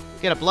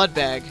get a blood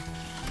bag.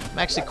 I'm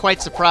actually quite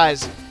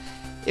surprised.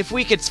 If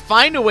we could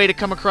find a way to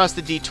come across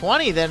the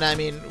D20, then, I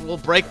mean, we'll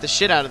break the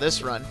shit out of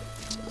this run.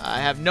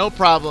 I have no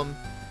problem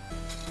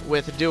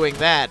with doing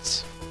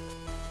that.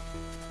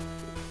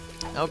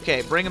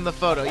 Okay, bring him the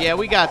photo. Yeah,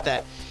 we got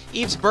that.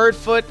 Eve's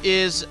Birdfoot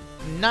is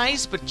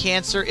nice, but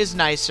Cancer is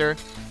nicer.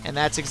 And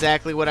that's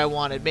exactly what I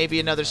wanted. Maybe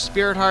another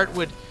Spirit Heart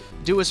would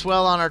do us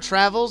well on our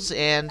travels.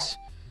 And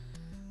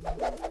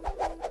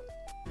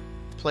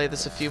play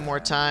this a few more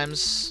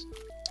times.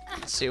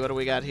 Let's see, what do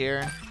we got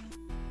here?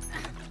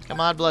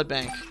 Come on, Blood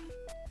Bank.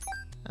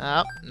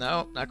 Oh,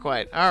 no, not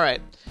quite.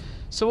 Alright.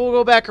 So we'll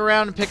go back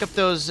around and pick up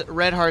those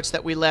red hearts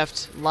that we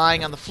left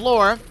lying on the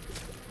floor.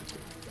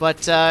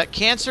 But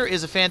Cancer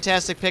is a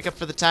fantastic pickup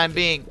for the time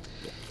being.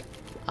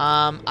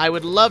 I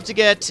would love to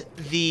get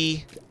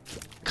the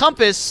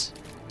compass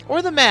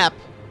or the map,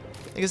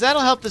 because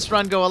that'll help this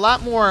run go a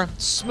lot more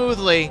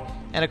smoothly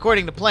and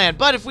according to plan.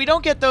 But if we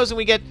don't get those and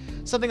we get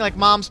something like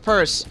Mom's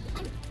Purse,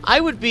 I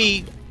would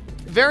be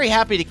very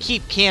happy to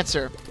keep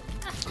Cancer.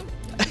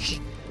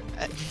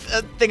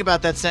 Think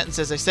about that sentence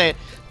as I say it.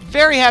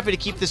 Very happy to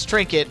keep this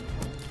trinket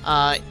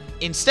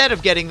instead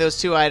of getting those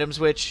two items,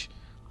 which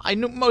I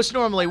most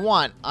normally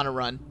want on a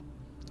run.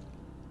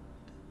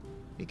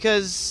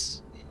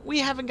 Because we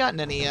haven't gotten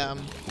any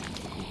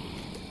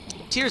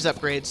Tears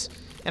upgrades.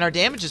 And our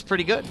damage is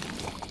pretty good.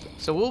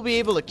 So we'll be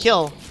able to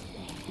kill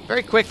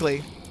very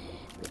quickly.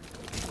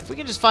 If we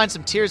can just find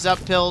some Tears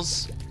Up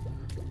pills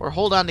or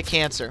hold on to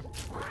Cancer.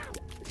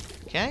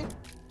 Okay.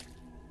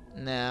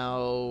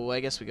 Now, I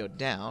guess we go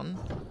down.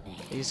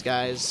 These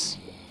guys,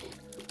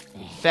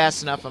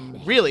 fast enough.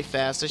 I'm really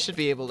fast. I should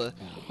be able to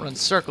run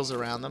circles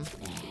around them.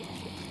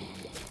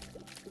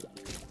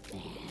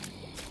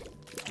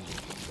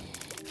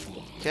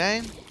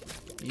 Okay.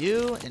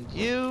 You and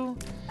you.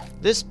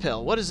 This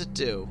pill, what does it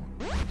do?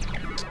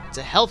 It's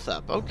a health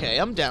up. Okay,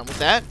 I'm down with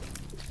that.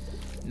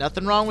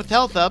 Nothing wrong with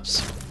health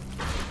ups.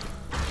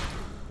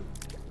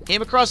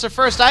 Came across our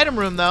first item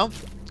room, though.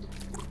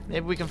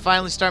 Maybe we can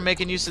finally start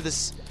making use of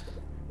this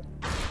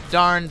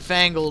darn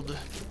fangled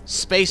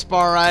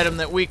spacebar item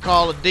that we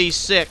call a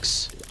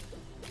D6.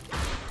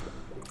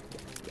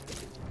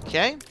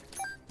 Okay.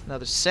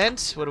 Another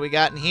scent. What do we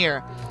got in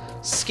here?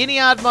 Skinny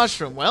Odd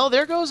Mushroom. Well,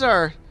 there goes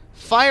our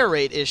fire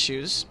rate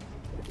issues.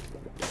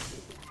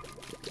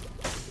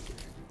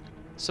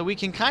 So we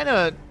can kind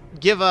of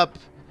give up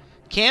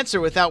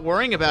Cancer without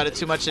worrying about it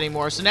too much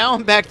anymore. So now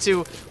I'm back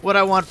to what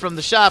I want from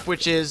the shop,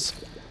 which is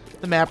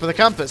the map or the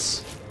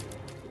compass.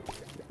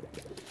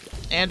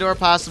 And or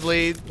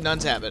possibly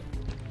Nun's Habit.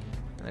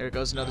 There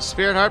goes another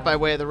Spirit Heart by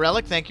way of the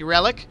Relic. Thank you,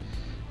 Relic.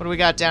 What do we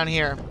got down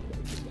here?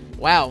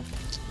 Wow.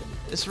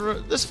 This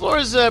floor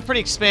is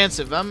pretty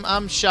expansive.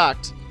 I'm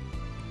shocked.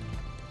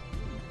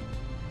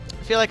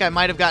 I feel like I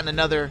might have gotten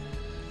another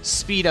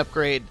speed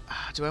upgrade.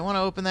 Do I want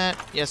to open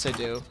that? Yes, I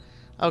do.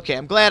 Okay,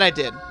 I'm glad I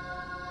did.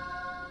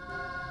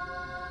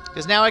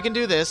 Because now I can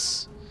do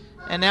this.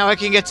 And now I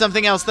can get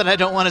something else that I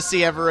don't want to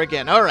see ever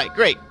again. Alright,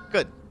 great.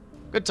 Good.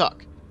 Good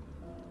talk.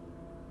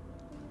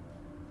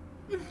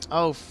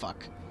 Oh,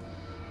 fuck.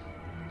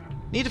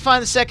 Need to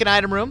find the second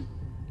item room.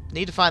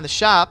 Need to find the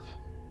shop.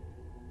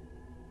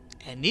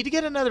 And need to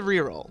get another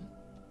reroll.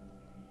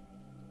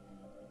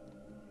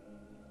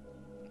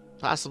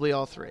 Possibly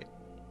all three.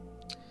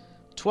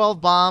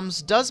 12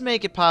 bombs does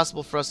make it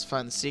possible for us to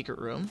find the secret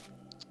room.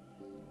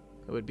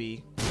 It would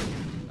be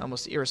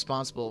almost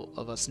irresponsible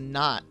of us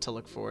not to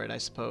look for it, I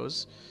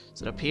suppose.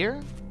 Is it up here?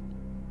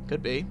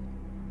 Could be.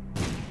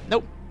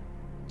 Nope.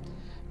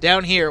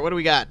 Down here, what do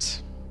we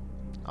got?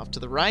 Off to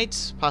the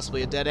right,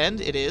 possibly a dead end.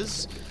 It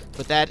is.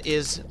 But that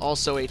is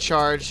also a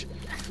charge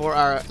for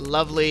our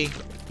lovely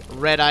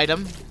red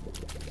item.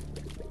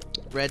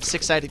 Red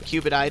six-sided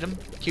cubit item.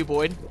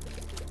 cuboid.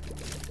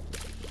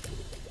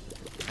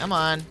 Come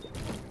on.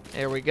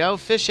 There we go.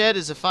 Fish head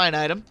is a fine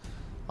item,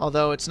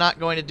 although it's not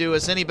going to do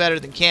us any better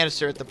than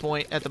canister at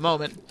the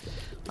moment.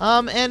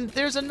 And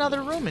there's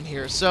another room in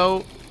here,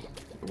 so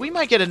we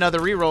might get another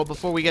reroll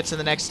before we get to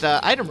the next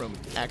item room,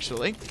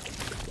 actually.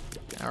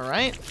 All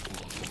right.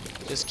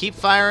 Just keep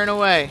firing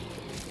away.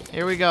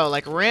 Here we go,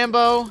 like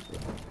Rambo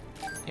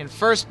in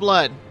First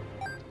Blood.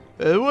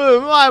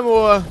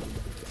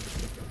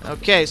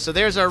 Okay, so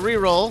there's our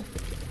reroll.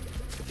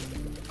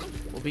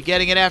 We'll be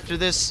getting it after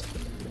this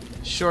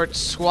short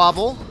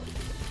squabble.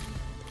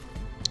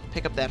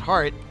 Pick up that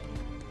heart.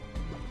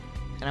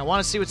 And I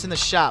want to see what's in the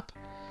shop.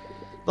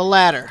 The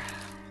ladder.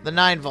 The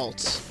 9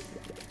 volts.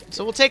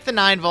 So we'll take the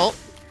 9 volt.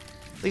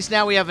 At least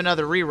now we have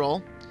another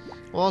reroll.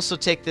 We'll also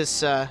take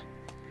this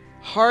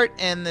heart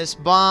and this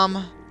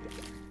bomb.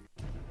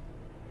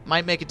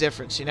 Might make a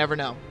difference. You never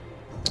know.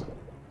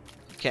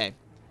 Okay.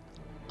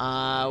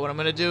 What I'm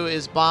going to do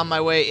is bomb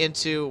my way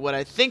into what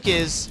I think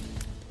is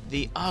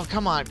the... Oh,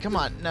 come on, come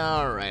on. No,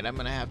 alright. I'm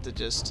going to have to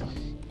just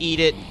eat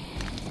it.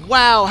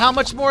 Wow, how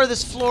much more of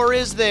this floor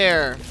is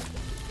there?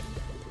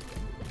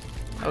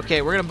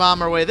 Okay, we're going to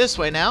bomb our way this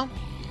way now.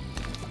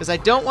 Because I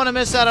don't want to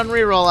miss out on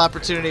reroll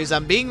opportunities.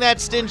 I'm being that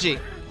stingy.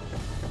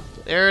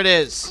 There it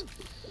is.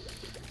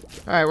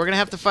 Alright, we're going to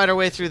have to fight our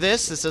way through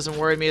this. This doesn't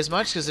worry me as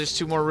much because there's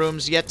 2 more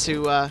rooms yet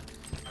to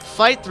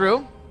fight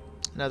through.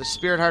 Another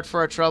spirit heart for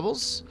our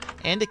troubles.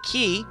 And a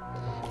key.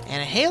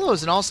 And a halo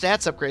is an all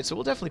stats upgrade, so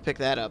we'll definitely pick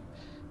that up.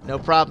 No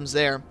problems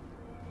there.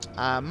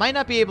 Might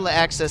not be able to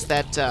access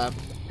that...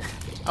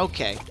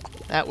 Okay,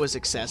 that was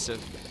excessive.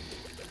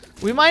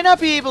 We might not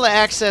be able to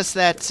access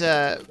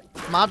that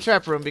mob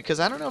trap room because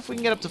I don't know if we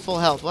can get up to full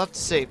health. We'll have to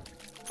see.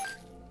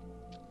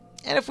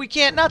 And if we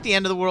can't, not the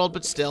end of the world,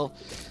 but still.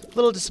 A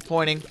little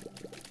disappointing.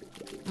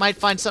 Might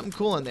find something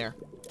cool in there.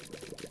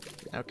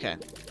 Okay.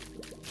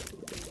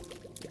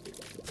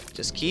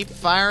 Just keep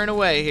firing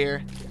away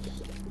here.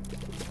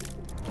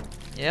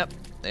 Yep,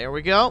 there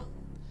we go.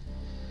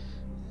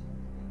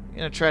 I'm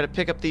going to try to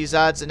pick up these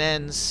odds and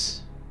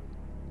ends.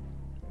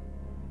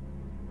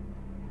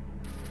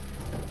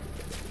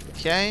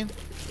 Okay.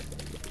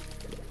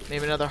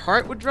 Maybe another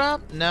heart would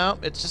drop? No,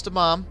 it's just a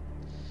bomb.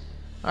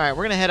 Alright,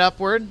 we're going to head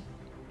upward.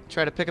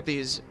 Try to pick up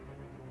these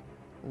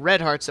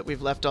red hearts that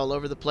we've left all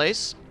over the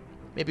place.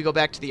 Maybe go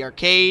back to the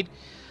arcade.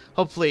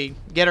 Hopefully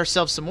get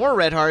ourselves some more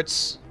red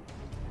hearts.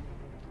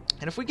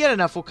 And if we get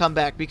enough, we'll come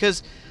back.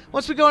 Because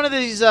once we go into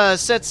these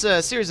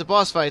series of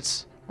boss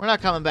fights, we're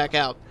not coming back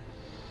out.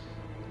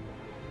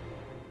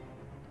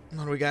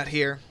 What do we got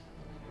here?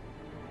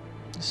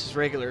 This is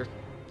regular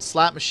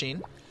slot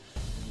machine.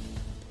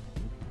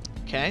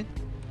 Okay.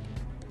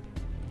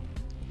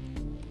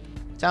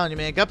 Telling you,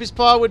 man, Guppy's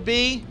Paw would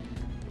be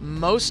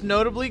most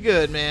notably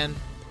good, man.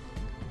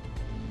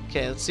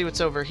 Okay, let's see what's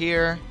over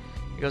here.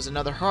 Here goes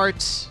another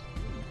heart.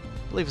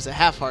 I believe it's a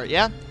half heart,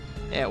 yeah?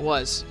 Yeah, it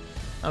was.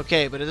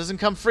 Okay, but it doesn't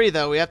come free,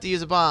 though. We have to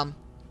use a bomb.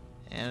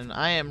 And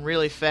I am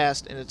really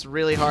fast, and it's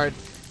really hard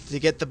to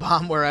get the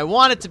bomb where I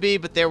want it to be,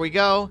 but there we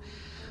go.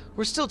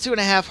 We're still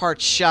 2.5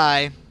 hearts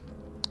shy.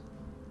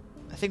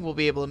 I think we'll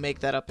be able to make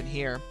that up in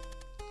here.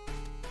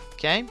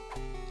 Okay.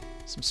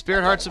 Some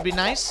spirit hearts would be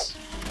nice.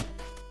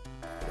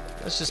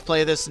 Let's just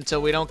play this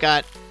until we don't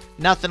got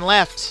nothing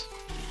left.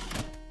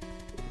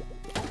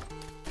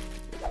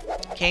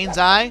 Cain's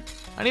Eye?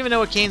 I don't even know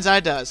what Cain's Eye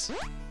does.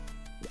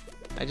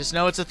 I just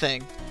know it's a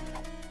thing.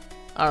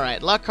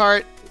 Alright, Luck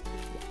Heart.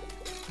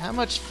 How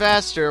much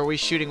faster are we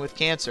shooting with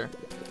cancer?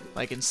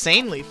 Like,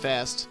 insanely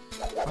fast.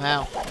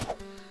 Wow.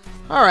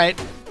 Alright.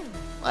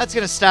 Well, that's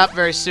gonna stop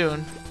very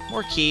soon.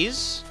 More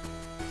keys.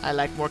 I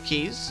like more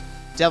keys.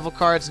 Devil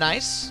card's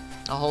nice.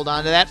 I'll hold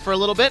on to that for a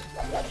little bit.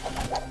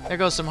 There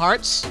goes some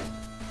hearts.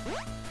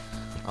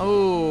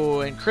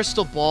 Oh, and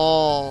crystal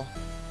ball.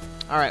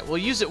 Alright, we'll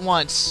use it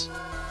once.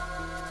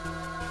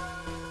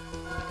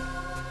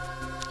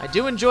 I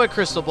do enjoy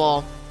crystal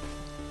ball.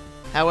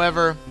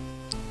 However,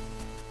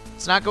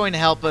 it's not going to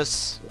help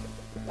us.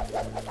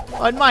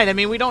 Well, it might. I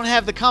mean, we don't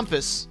have the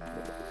compass.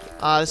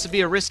 This would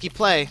be a risky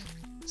play.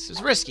 This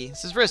is risky.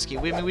 This is risky.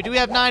 I mean, we do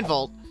have 9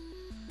 volt.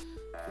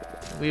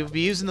 We would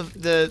be using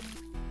the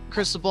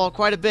crystal ball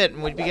quite a bit,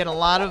 and we'd be getting a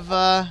lot of,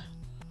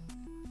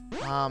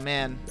 oh,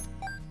 man.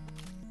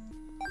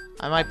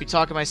 I might be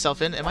talking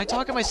myself in. Am I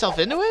talking myself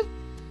into it?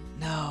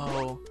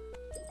 No.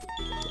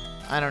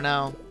 I don't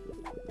know.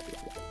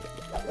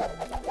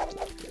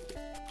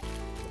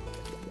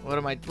 What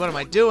am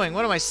I doing?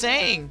 What am I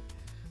saying?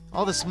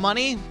 All this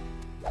money?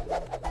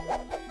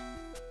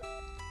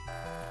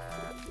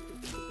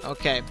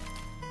 Okay.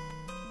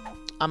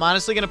 I'm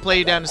honestly gonna play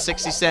you down to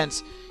 60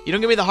 cents. You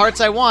don't give me the hearts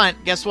I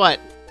want, guess what?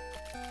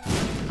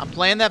 I'm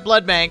playing that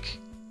blood bank.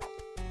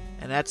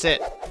 And that's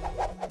it.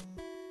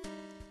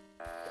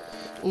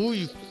 Ooh,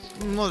 you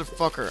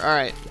motherfucker.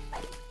 Alright.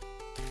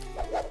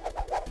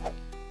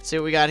 Let's see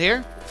what we got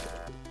here.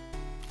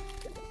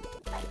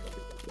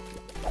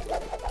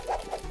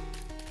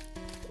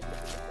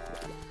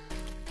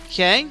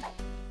 Okay.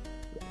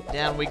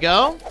 Down we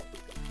go.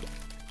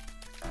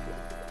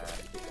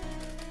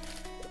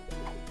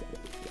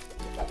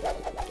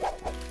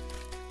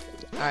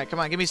 Alright, come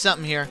on. Give me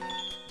something here.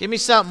 Give me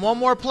something. One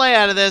more play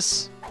out of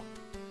this.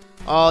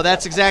 Oh,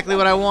 that's exactly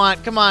what I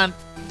want. Come on.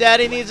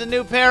 Daddy needs a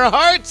new pair of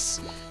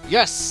hearts.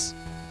 Yes.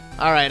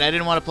 Alright, I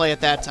didn't want to play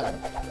it that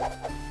time.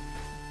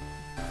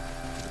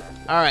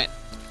 Alright.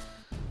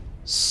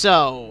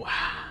 So,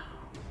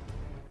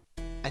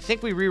 I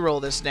think we re-roll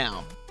this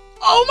now.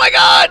 Oh my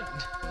god!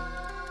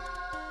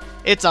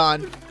 It's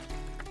on.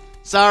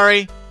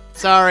 Sorry.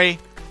 Sorry.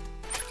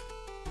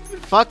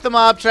 Fuck the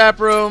mob trap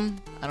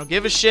room. I don't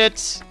give a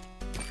shit.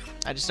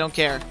 I just don't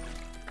care.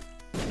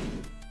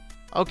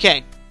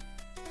 Okay.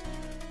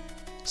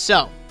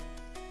 So,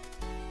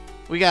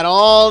 we got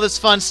all this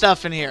fun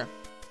stuff in here.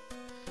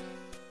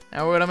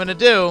 Now what I'm going to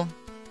do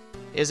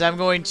is I'm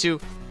going to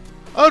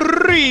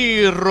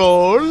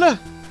re-roll.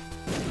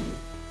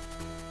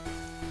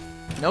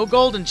 No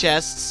golden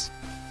chests,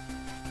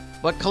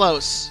 but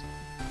close.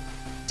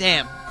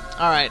 Damn.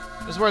 Alright,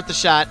 it was worth the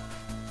shot.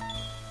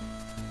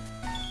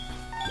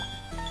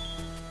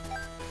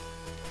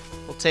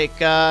 We'll take,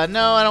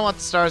 no, I don't want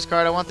the stars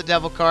card. I want the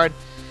devil card.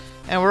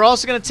 And we're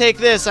also going to take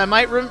this. I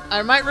might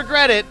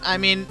regret it. I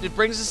mean, it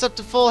brings us up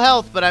to full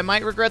health, but I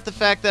might regret the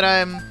fact that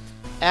I'm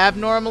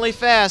abnormally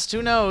fast.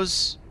 Who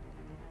knows?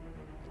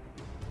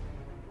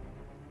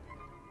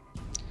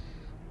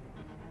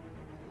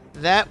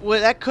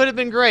 That could have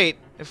been great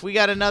if we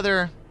got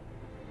another...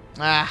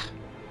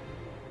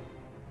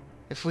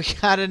 If we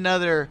got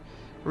another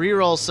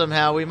reroll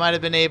somehow, we might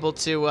have been able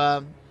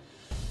to...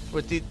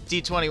 with the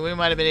D20, we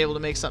might have been able to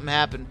make something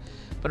happen.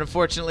 But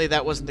unfortunately,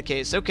 that wasn't the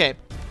case. Okay.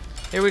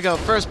 Here we go.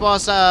 First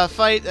boss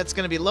fight. That's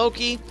going to be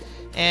Loki.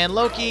 And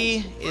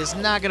Loki is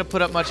not going to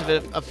put up much of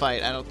a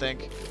fight, I don't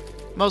think.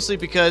 Mostly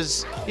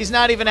because he's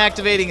not even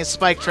activating his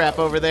spike trap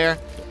over there.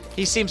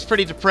 He seems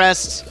pretty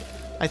depressed.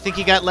 I think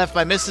he got left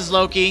by Mrs.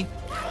 Loki.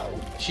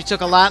 She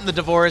took a lot in the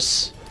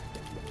divorce.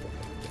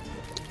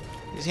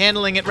 He's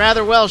handling it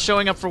rather well,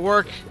 showing up for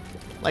work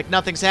like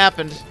nothing's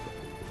happened.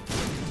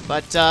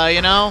 But,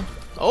 you know...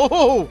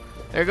 Oh!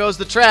 There goes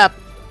the trap.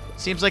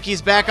 Seems like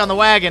he's back on the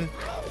wagon.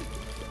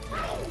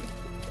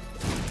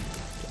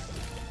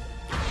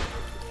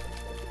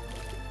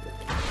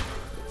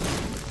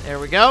 There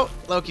we go.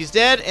 Loki's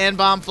dead, and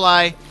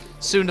Bombfly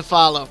soon to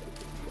follow.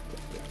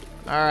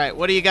 Alright,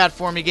 what do you got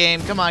for me,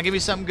 game? Come on, give me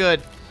something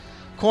good.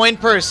 Coin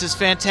purse is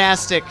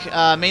fantastic,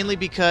 mainly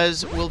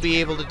because we'll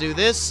be able to do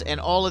this, and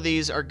all of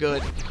these are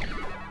good.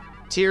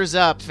 Tears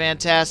up,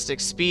 fantastic.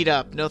 Speed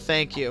up, no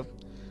thank you.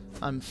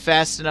 I'm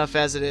fast enough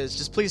as it is.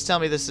 Just please tell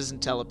me this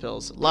isn't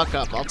telepills. Luck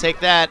up, I'll take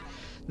that.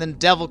 Then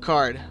devil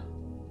card.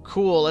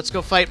 Cool, let's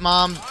go fight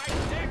Mom.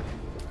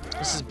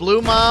 This is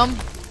Blue Mom.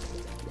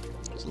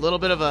 It's a little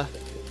bit of a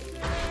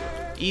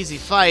easy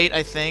fight,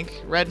 I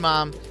think. Red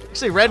Mom.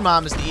 Actually, Red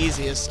Mom is the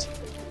easiest.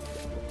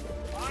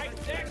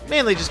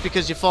 Mainly just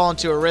because you fall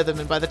into a rhythm,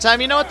 and by the time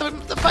you know it,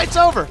 the fight's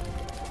over.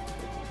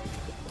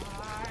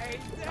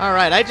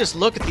 Alright, I just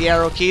look at the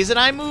arrow keys, and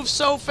I move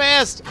so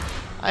fast.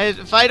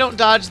 If I don't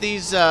dodge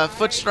these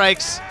foot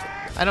strikes,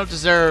 I don't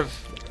deserve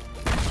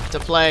to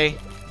play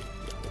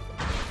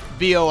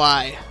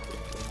BOI.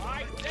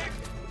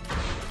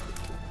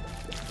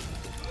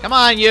 Come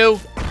on, you.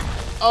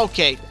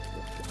 Okay.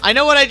 I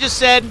know what I just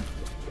said.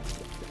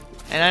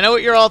 And I know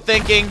what you're all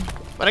thinking.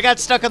 But I got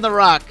stuck on the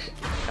rock.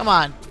 Come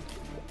on.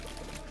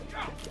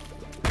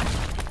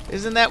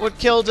 Isn't that what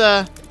killed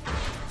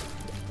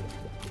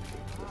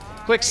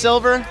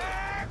Quicksilver?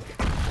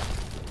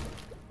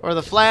 Or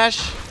the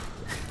Flash?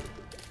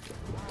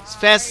 It's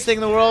the fastest thing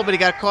in the world, but he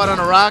got caught on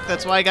a rock.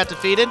 That's why he got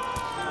defeated.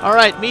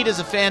 Alright, meat is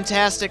a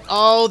fantastic...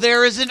 Oh,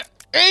 there is an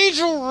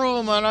angel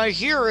room, and I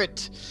hear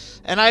it.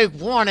 And I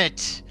want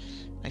it.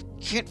 I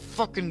can't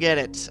fucking get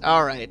it.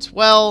 Alright,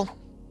 well...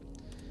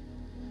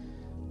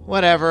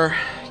 Whatever.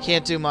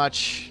 Can't do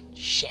much.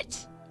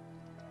 Shit.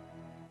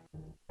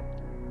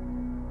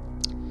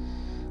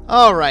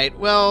 Alright,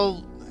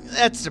 well...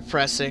 That's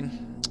depressing.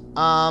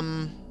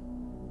 Well,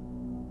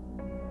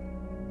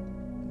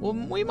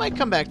 we might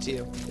come back to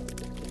you.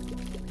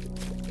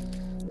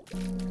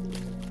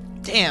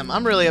 Damn,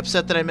 I'm really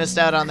upset that I missed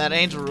out on that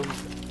angel room.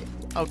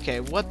 Okay,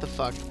 what the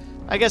fuck?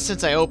 I guess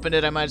since I opened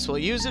it, I might as well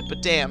use it,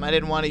 but damn, I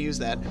didn't want to use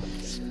that.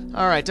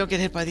 Alright, don't get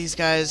hit by these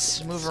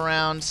guys. Move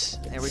around.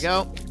 There we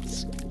go.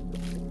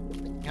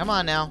 Come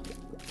on now.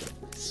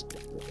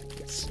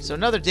 So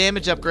another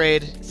damage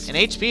upgrade, an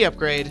HP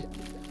upgrade.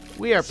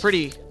 We are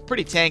pretty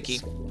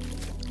tanky.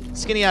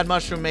 Skinny Odd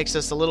Mushroom makes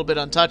us a little bit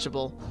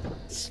untouchable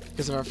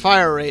because of our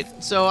fire rate.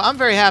 So I'm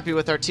very happy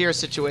with our tier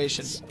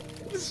situation.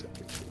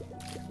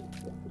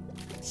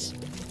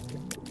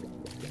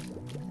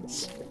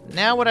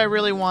 Now what I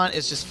really want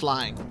is just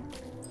flying.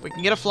 If we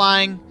can get a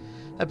flying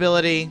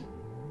ability,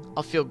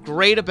 I'll feel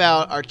great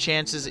about our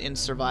chances in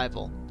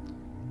survival.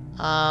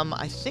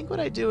 I think what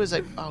I do is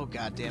oh,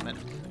 god damn it.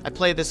 I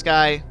play this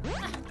guy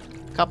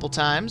a couple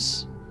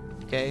times.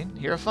 Okay,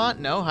 Hierophant?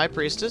 No, High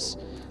Priestess.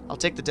 I'll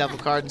take the Devil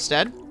card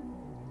instead.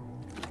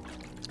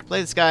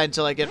 Play this guy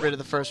until I get rid of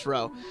the first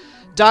row.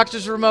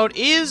 Doctor's Remote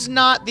is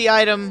not the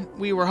item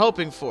we were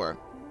hoping for.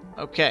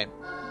 Okay,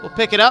 we'll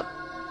pick it up,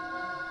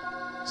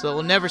 so that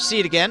we'll never see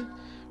it again.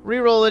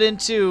 re-roll it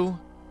into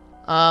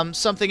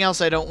something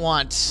else I don't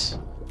want.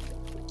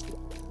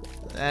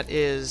 That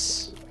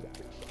is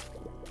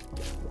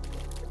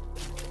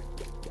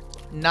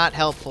not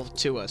helpful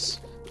to us.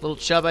 Little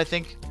chub, I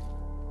think.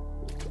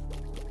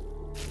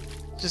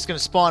 Just gonna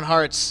spawn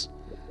hearts.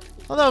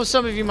 Although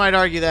some of you might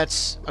argue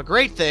that's a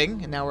great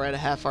thing, and now we're at a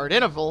half-heart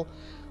interval,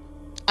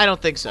 I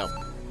don't think so.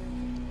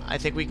 I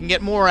think we can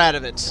get more out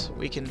of it.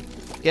 We can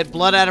get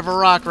blood out of a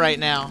rock right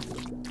now.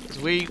 'Cause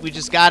we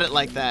just got it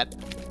like that.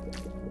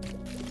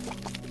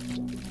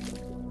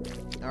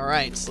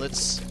 Alright, so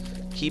let's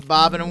keep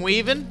bobbing and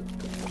weaving.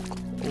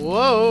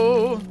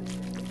 Whoa!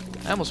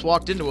 I almost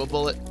walked into a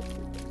bullet.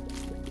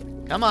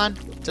 Come on,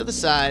 to the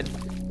side,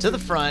 to the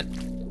front.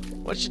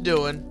 What you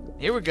doing?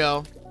 Here we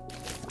go.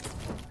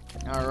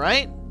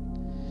 Alright.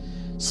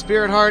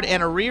 Spirit Heart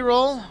and a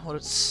reroll.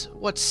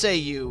 What say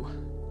you?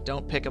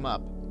 Don't pick them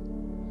up.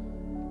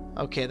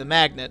 Okay, the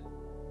magnet.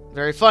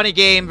 Very funny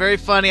game, very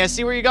funny. I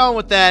see where you're going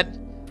with that.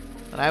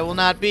 But I will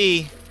not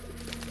be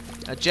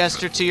a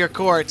jester to your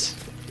court.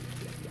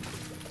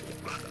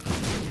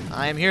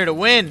 I am here to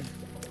win.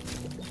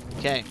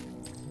 Okay.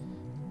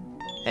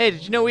 Hey,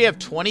 did you know we have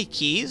 20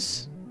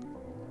 keys?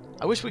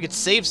 I wish we could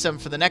save some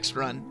for the next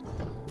run,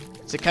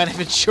 to kind of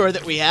ensure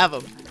that we have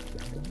them.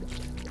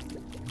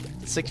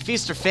 It's like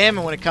feast or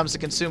famine when it comes to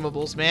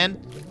consumables, man.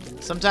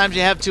 Sometimes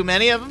you have too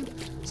many of them.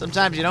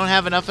 Sometimes you don't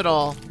have enough at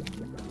all.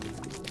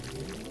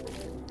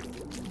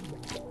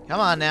 Come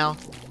on now.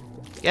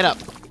 Get up.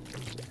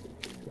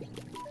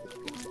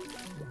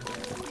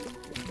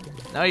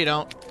 No, you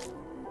don't.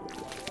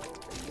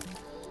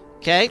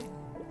 Okay.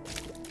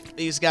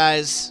 These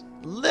guys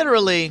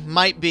literally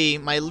might be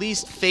my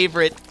least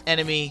favorite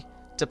enemy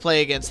to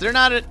play against. They're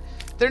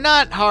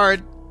not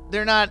hard.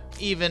 They're not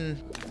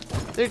even...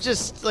 They're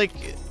just, like...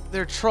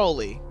 They're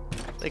trolly.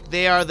 Like,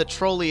 they are the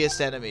trolliest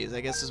enemies,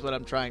 I guess is what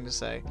I'm trying to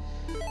say,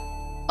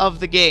 of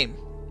the game.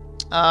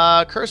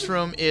 Curse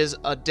Room is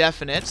a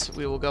definite.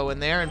 We will go in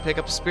there and pick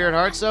up a Spirit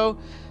Heart, so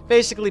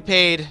basically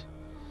paid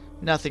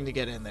nothing to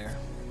get in there.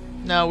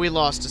 No, we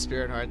lost a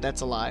Spirit Heart.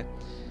 That's a lie.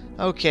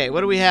 Okay,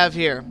 what do we have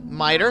here?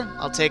 Miter.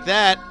 I'll take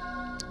that.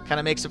 Kind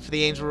of makes up for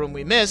the Angel Room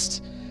we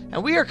missed.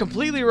 And we are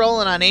completely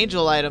rolling on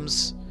Angel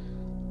items.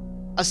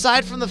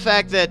 Aside from the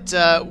fact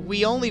that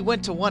we only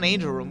went to one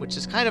Angel Room, which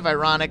is kind of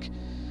ironic.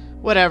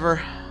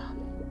 Whatever.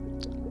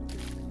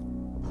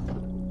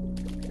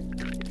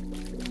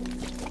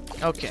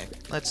 Okay,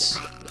 let's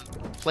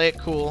play it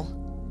cool.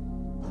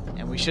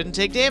 And we shouldn't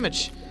take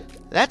damage.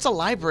 That's a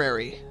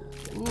library.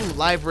 Ooh,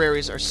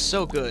 libraries are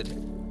so good.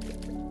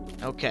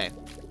 Okay.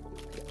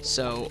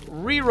 So,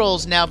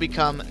 rerolls now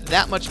become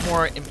that much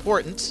more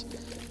important.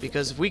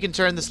 Because if we can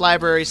turn this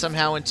library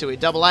somehow into a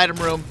double item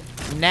room,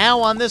 now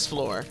on this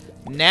floor,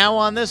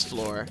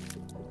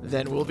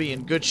 then we'll be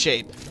in good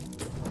shape.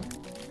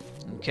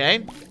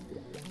 Okay.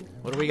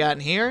 What do we got in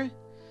here?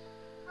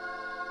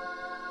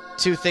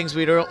 Two things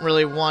we don't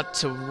really want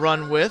to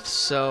run with,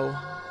 so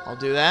I'll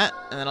do that.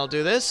 And then I'll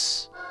do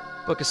this.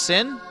 Book of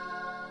Sin.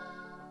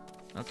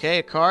 Okay,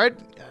 a card.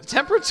 A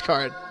Temperance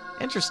card.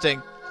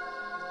 Interesting.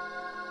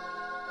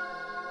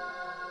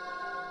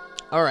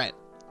 Alright.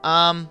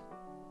 I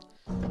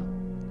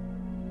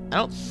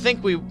don't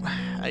think we...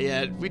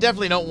 yeah, we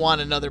definitely don't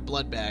want another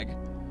blood bag.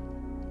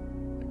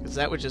 Because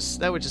that would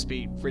just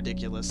be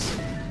ridiculous.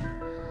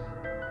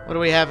 What do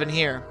we have in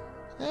here?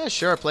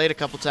 Sure, played a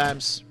couple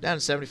times. Down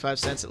to 75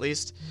 cents at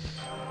least.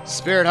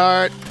 Spirit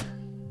Heart.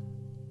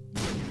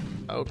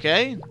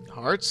 Okay.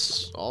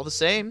 Hearts, all the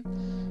same.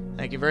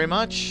 Thank you very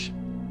much.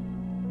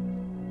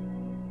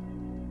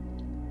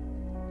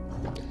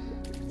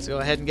 Let's go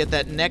ahead and get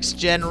that next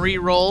gen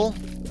reroll.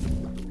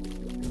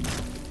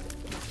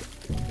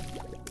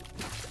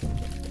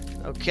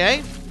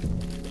 Okay.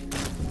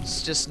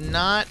 Let's just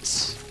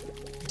not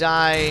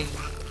die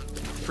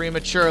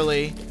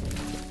prematurely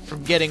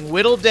from getting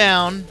whittled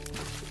down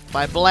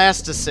by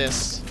blast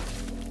assist.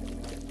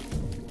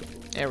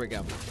 There we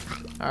go.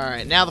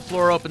 Alright, now the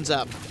floor opens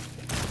up.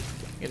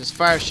 Get his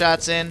fire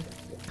shots in.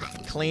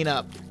 Clean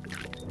up.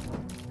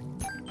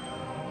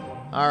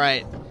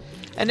 Alright.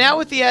 And now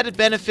with the added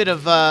benefit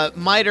of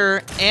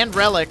Miter and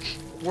Relic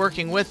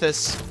working with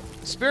us,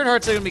 Spirit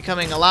Hearts are going to be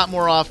coming a lot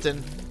more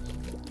often.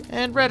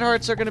 And Red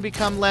Hearts are going to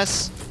become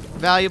less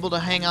valuable to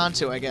hang on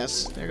to, I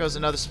guess. There goes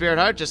another Spirit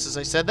Heart, just as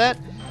I said that.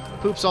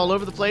 Poop's all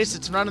over the place.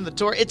 It's running the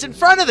door. It's in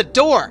front of the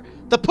door!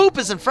 The poop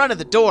is in front of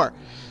the door!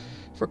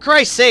 For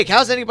Christ's sake,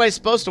 how's anybody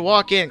supposed to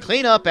walk in?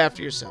 Clean up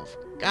after yourself.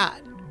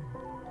 God.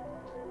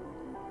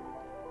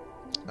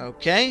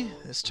 Okay,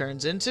 this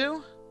turns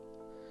into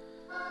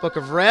Book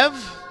of Rev,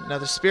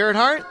 another Spirit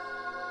Heart.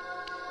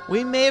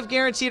 We may have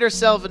guaranteed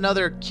ourselves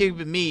another cube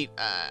of meat.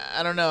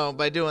 I don't know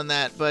by doing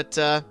that, but,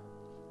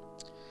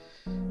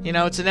 you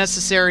know, it's a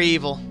necessary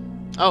evil.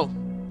 Oh,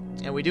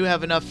 and we do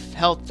have enough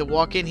health to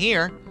walk in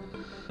here.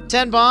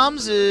 10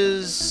 bombs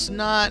is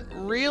not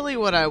really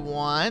what I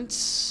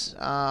want.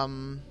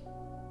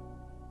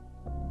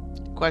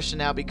 Question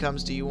now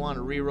becomes, do you want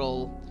to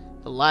reroll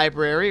the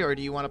library, or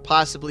do you want to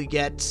possibly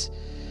get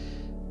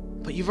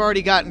But you've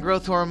already gotten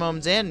growth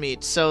hormones and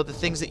meat, so the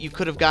things that you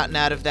could have gotten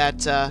out of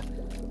that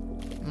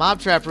mob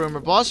trap room or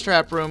boss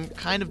trap room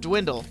kind of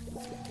dwindle.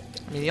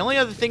 I mean, the only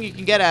other thing you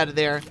can get out of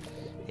there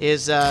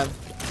is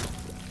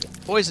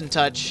poison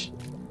touch.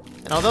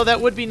 And although that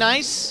would be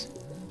nice,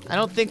 I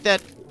don't think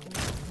that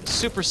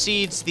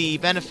supersedes the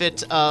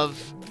benefit of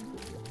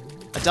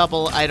a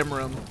double item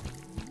room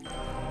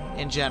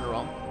in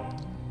general.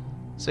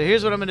 So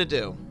here's what I'm going to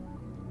do.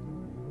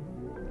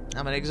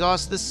 I'm going to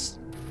exhaust this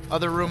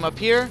other room up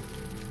here.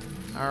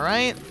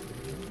 Alright.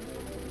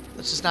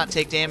 Let's just not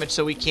take damage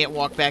so we can't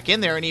walk back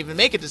in there and even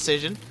make a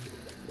decision.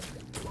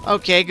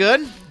 Okay,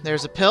 good.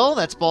 There's a pill.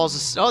 That's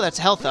balls of... Oh, that's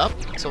health up.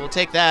 So we'll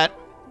take that.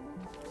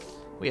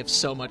 We have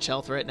so much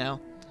health right now.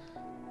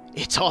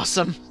 It's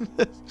awesome.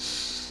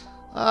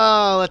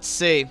 Oh, let's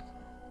see.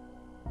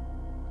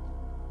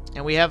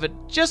 And we have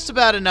just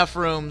about enough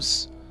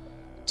rooms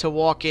to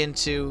walk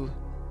into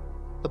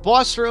the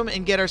boss room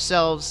and get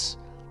ourselves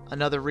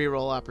another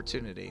reroll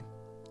opportunity.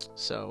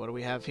 So, what do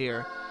we have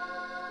here?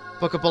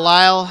 Book of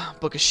Belial,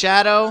 Book of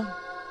Shadow.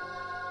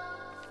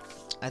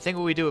 I think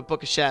what we do with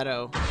Book of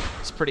Shadow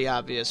is pretty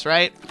obvious,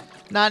 right?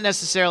 Not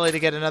necessarily to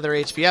get another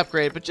HP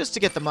upgrade, but just to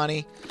get the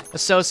money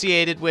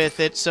associated with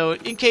it. So,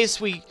 in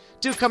case we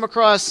do come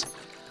across,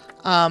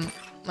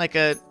 like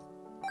a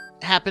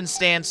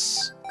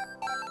happenstance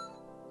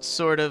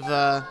sort of,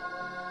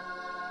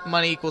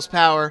 money equals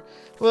power,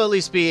 we'll at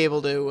least be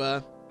able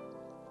to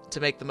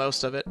make the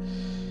most of it.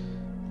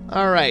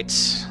 Alright,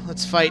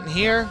 let's fight in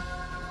here.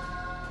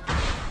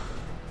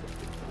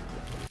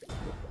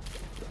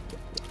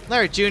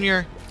 Larry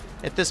Jr.,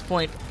 at this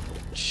point,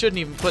 shouldn't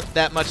even put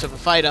that much of a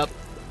fight up.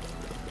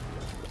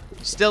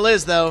 Still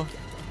is, though.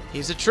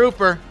 He's a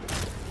trooper.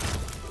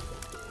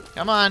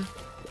 Come on.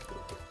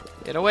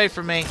 Get away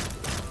from me.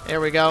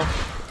 There we go.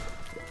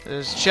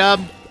 There's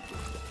Chubb.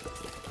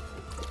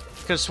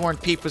 Could have sworn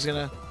Peep was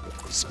going to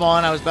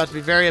spawn. I was about to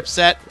be very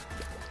upset.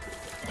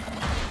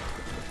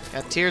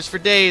 Got tears for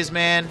days,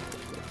 man.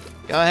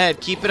 Go ahead.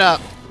 Keep it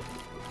up.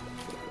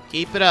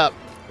 Keep it up.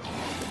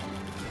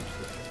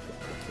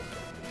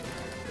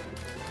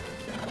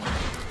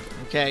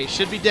 Okay,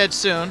 should be dead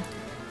soon.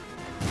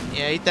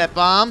 Yeah, eat that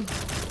bomb.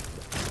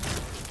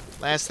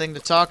 Last thing to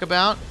talk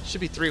about.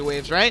 Should be 3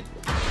 waves, right?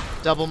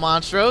 Double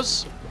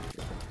Monstros.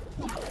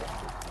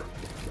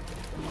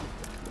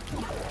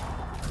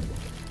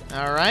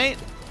 Alright.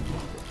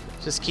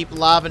 Just keep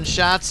lobbing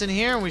shots in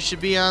here and we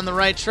should be on the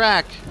right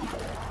track.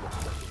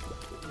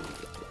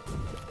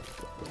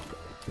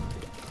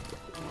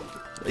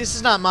 At least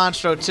it's not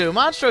Monstro 2.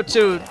 Monstro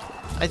 2,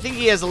 I think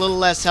he has a little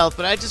less health,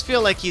 but I just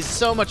feel like he's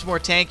so much more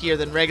tankier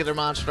than regular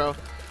Monstro.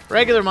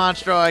 Regular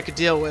Monstro I could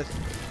deal with.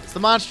 It's the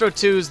Monstro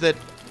 2s that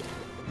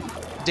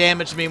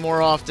damage me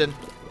more often.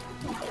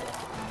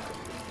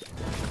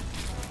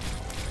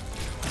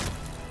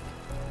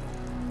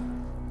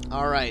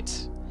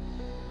 Alright.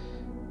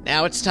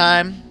 Now it's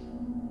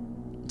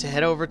time to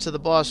head over to the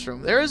boss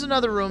room. There is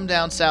another room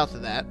down south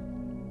of that.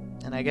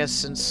 And I guess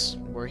since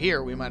we're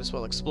here, we might as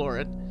well explore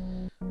it.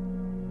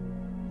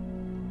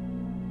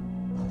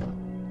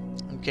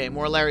 Okay,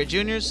 more Larry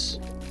Juniors.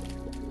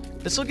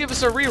 This will give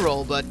us a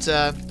reroll, but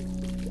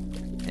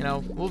you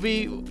know, we'll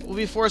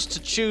be forced to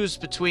choose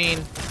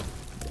between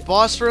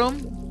boss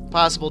room,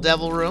 possible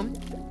devil room,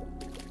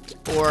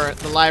 or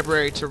the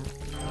library to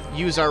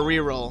use our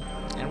reroll.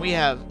 And we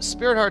have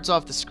Spirit Hearts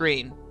off the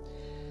screen.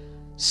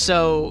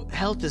 So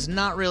health is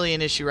not really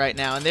an issue right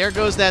now. And there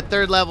goes that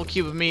 3rd level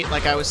cube of meat,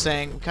 like I was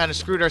saying. We kind of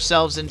screwed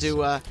ourselves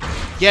into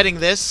getting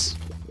this.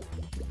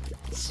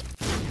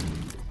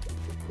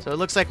 So it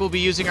looks like we'll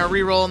be using our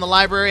reroll in the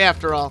library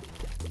after all.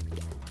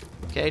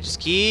 Okay, just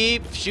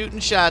keep shooting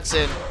shots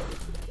in.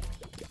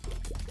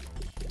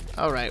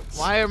 Alright,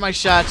 why are my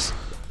shots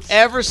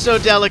ever so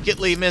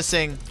delicately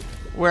missing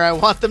where I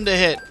want them to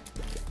hit?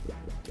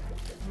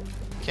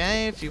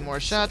 Okay, a few more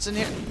shots in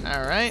here.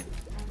 Alright.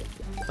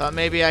 Thought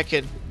maybe I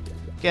could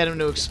get him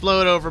to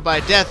explode over by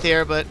death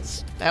here, but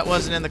that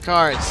wasn't in the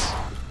cards.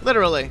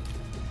 Literally.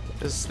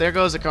 'Cause there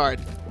goes a card.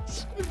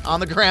 On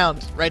the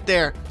ground, right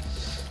there.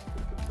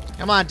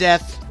 Come on,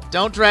 Death.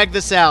 Don't drag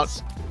this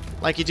out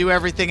like you do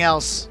everything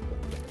else.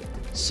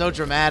 So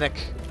dramatic.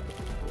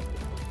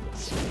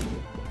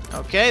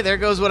 Okay, there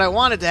goes what I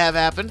wanted to have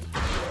happen.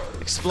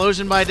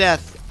 Explosion by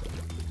death.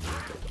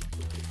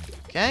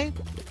 Okay.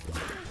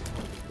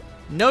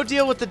 No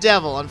deal with the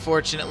devil,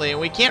 unfortunately, and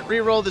we can't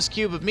re-roll this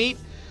cube of meat,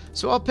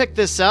 so I'll pick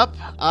this up.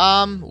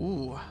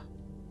 Ooh.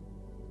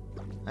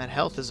 That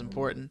health is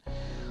important.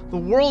 The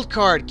world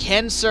card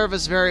can serve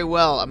us very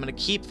well. I'm going to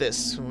keep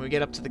this when we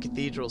get up to the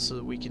cathedral so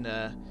that we can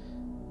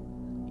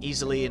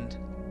easily and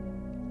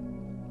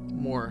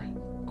more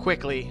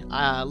quickly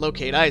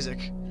locate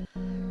Isaac.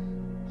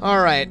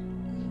 Alright.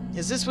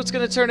 Is this what's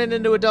going to turn it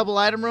into a double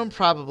item room?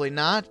 Probably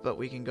not, but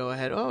we can go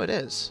ahead. Oh, it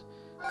is.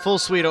 Full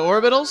suite of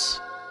orbitals.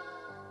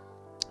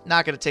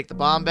 Not going to take the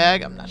bomb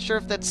bag. I'm not sure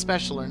if that's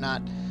special or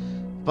not.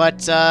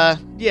 But,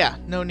 yeah,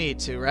 no need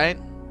to, right?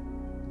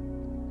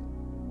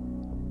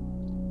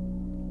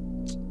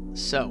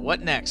 So,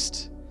 what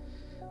next?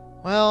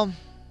 Well,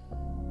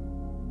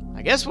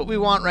 I guess what we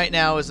want right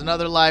now is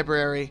another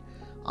library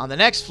on the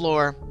next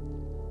floor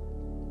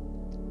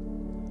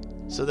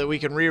so that we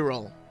can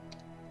reroll.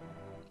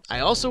 I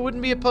also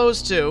wouldn't be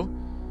opposed to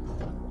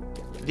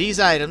these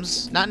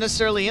items, not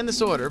necessarily in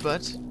this order,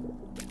 but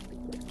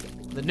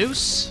the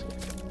noose.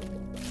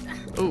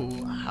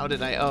 Ooh, how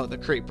did I... Oh, the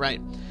creep, right.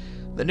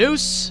 The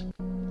noose.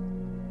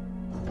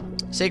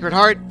 Sacred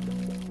Heart.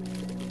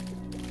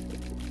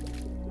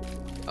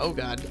 Oh,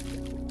 God.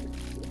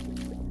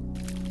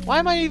 Why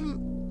am I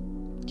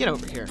even... Get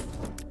over here.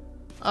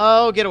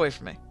 Oh, get away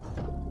from me.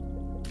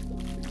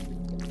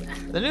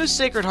 The new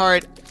Sacred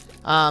Heart,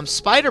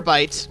 Spider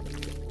Bite,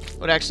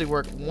 would actually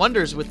work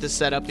wonders with this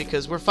setup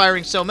because we're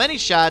firing so many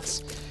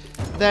shots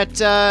that,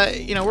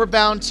 you know, we're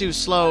bound to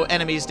slow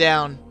enemies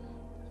down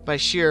by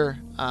sheer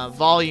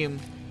volume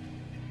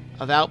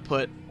of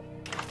output.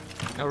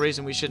 No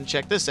reason we shouldn't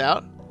check this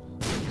out.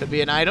 Could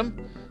be an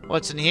item.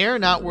 What's in here?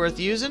 Not worth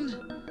using.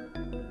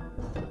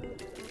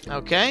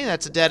 Okay,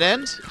 that's a dead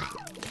end.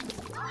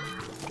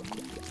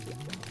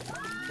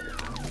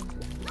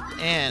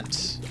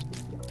 And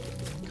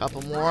a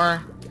couple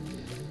more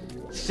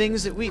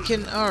things that we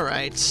can...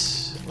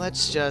 Alright,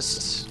 let's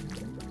just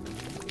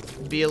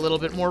be a little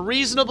bit more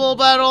reasonable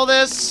about all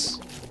this.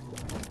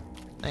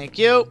 Thank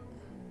you.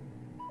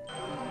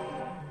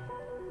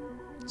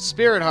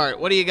 Spirit Heart,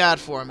 what do you got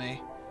for me?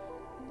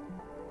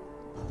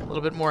 A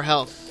little bit more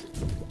health.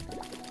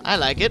 I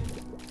like it.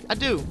 I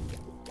do.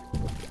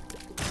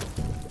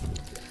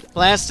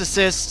 Blast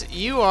Assist,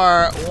 you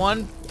are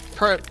one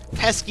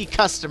pesky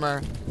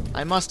customer,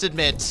 I must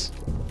admit.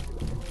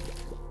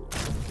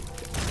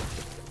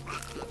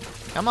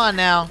 Come on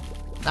now.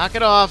 Knock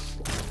it off.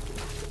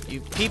 You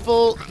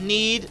people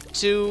need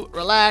to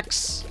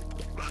relax.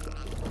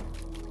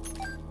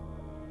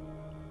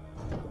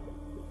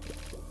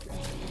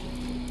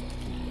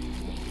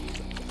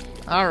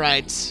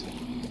 Alright.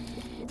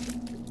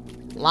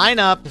 Line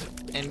up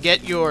and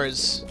get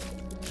yours.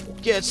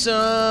 Get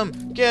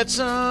some! Get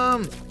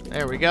some!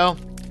 There we go.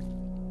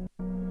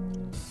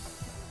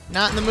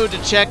 Not in the mood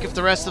to check if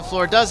the rest of the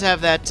floor does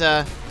have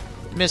that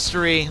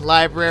mystery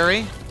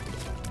library.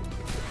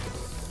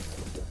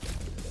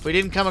 If we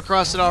didn't come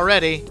across it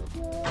already,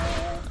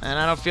 and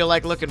I don't feel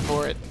like looking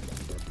for it.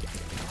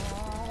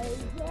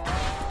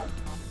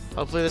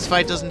 Hopefully this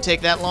fight doesn't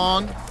take that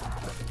long.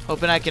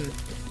 Hoping I can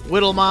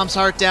whittle Mom's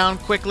heart down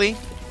quickly.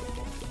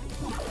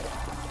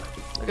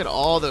 Look at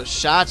all those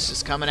shots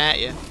just coming at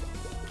you.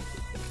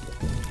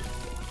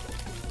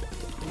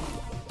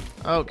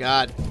 Oh,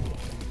 God.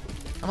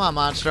 Come on,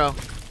 Monstro.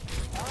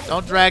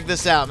 Don't drag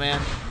this out,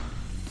 man.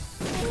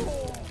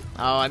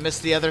 Oh, I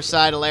missed the other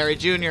side of Larry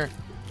Jr.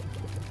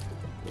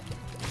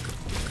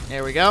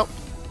 There we go.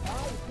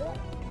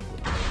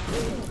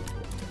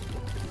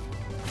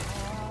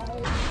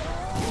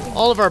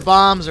 All of our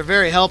bombs are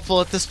very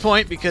helpful at this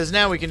point because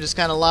now we can just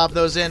kind of lob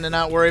those in and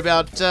not worry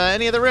about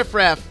any of the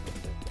riffraff.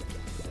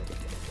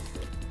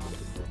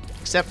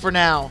 Except for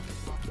now.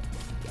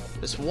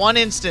 This one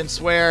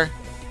instance where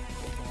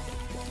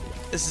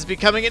this is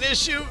becoming an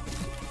issue.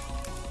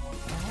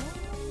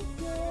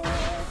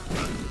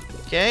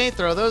 Okay,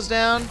 throw those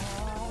down.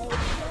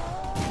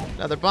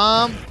 Another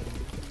bomb.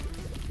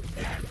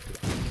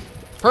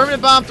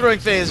 Permanent bomb throwing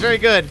phase, very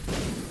good.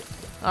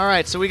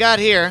 Alright, so we got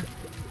here.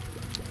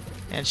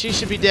 And she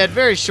should be dead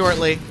very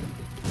shortly.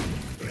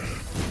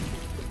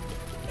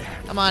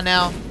 Come on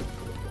now.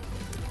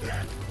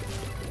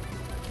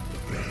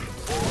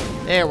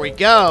 There we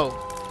go.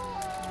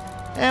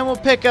 And we'll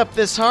pick up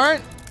this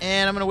heart.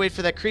 And I'm going to wait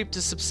for that creep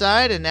to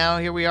subside. And now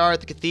here we are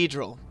at the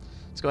cathedral.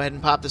 Let's go ahead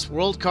and pop this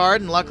world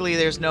card. And luckily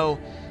there's no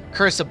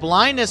curse of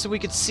blindness. So we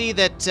could see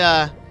that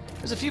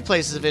there's a few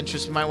places of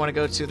interest we might want to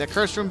go to. That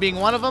curse room being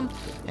one of them.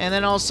 And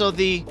then also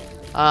the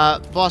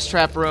boss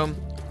trap room.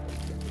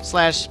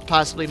 Slash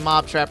possibly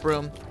mob trap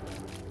room.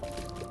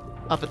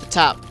 Up at the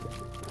top.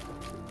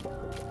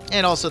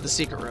 And also the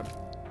secret room.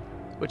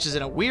 Which is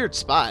in a weird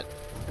spot.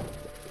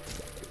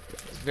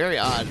 It's very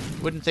odd.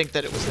 Wouldn't think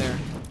that it was there.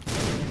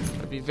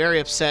 I'd be very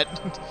upset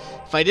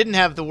if I didn't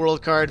have the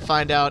world card,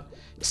 find out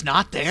it's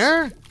not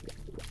there.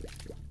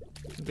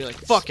 I'd be like,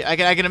 fuck it. I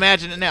can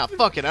imagine it now.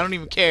 Fuck it. I don't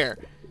even care.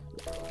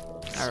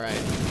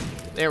 Alright.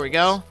 There we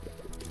go.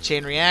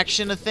 Chain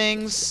reaction of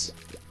things.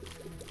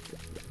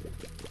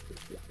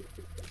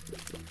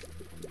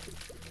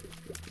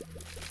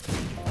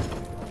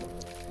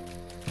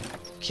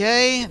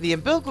 Okay. The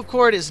umbilical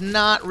cord is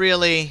not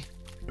really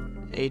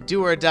a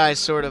do-or-die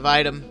sort of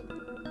item.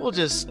 We'll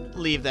just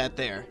leave that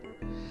there.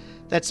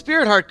 That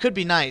spirit heart could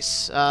be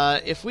nice.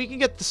 If we can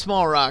get the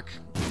small rock.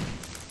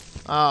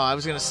 Oh, I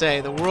was going to say,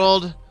 the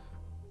world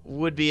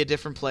would be a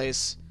different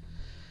place.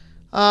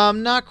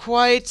 Not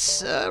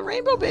quite.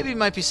 Rainbow Baby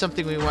might be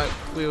something we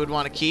would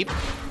want to keep.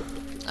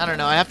 I don't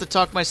know. I have to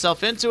talk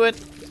myself into it.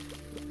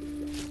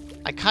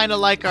 I kind of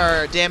like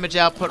our damage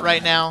output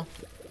right now,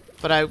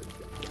 but I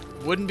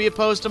wouldn't be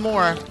opposed to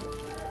more.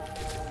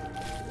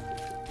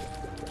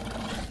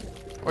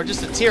 Or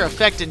just a tier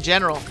effect in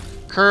general.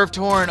 Curved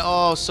horn.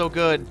 Oh, so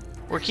good.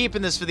 We're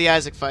keeping this for the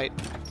Isaac fight.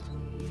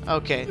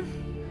 Okay.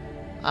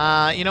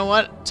 You know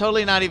what?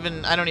 Totally not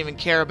even... I don't even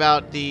care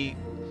about the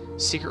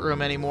secret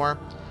room anymore.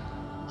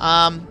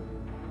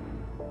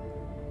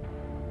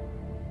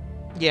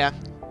 Yeah.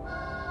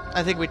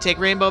 I think we take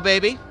Rainbow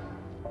Baby.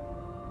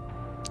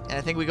 And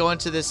I think we go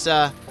into this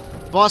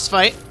boss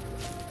fight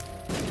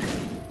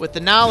with the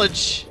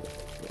knowledge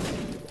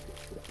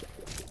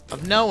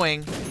of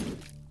knowing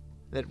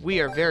that we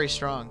are very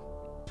strong.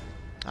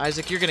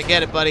 Isaac, you're going to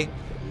get it, buddy.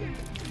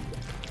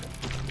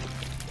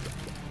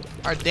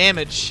 Our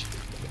damage.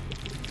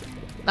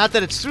 Not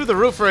that it's through the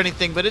roof or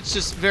anything, but it's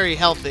just very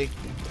healthy.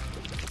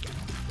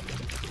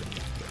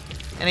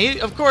 And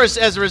he, of course,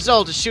 as a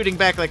result, is shooting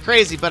back like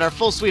crazy, but our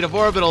full suite of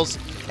orbitals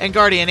and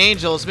Guardian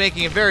Angel is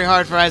making it very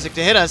hard for Isaac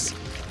to hit us.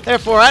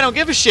 Therefore, I don't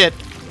give a shit.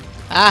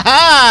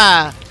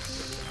 Aha!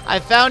 I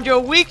found your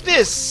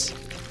weakness,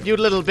 you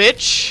little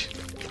bitch.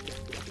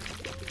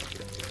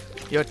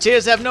 Your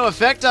tears have no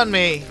effect on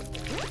me.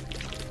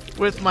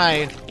 With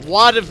my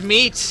wad of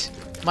meat,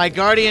 my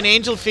Guardian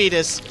Angel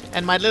fetus,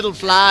 and my little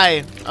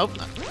fly. Oh,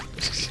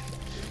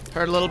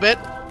 hurt a little bit.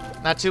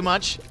 Not too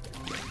much.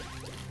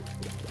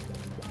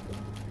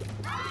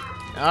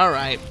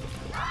 Alright.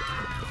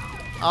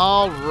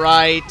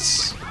 Alright.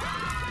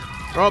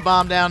 Throw a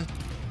bomb down.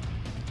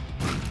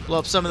 Blow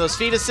up some of those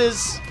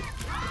fetuses.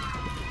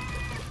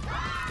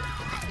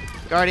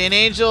 Guardian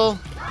Angel,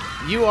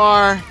 you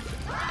are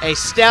a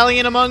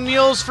stallion among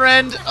mules,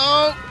 friend.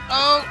 Oh,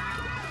 oh.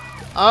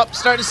 Oh,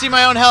 starting to see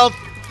my own health.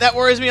 That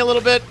worries me a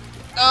little bit.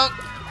 Oh.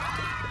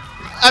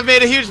 I've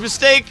made a huge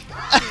mistake.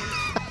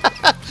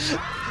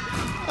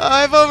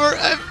 I've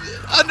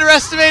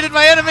underestimated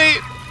my enemy.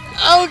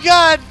 Oh,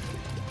 God.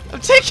 I'm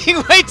taking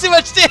way too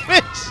much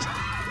damage.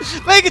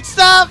 Make it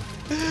stop.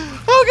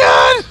 Oh,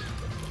 God.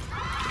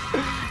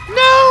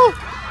 No.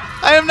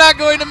 I am not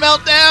going to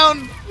melt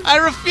down. I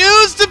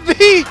refuse to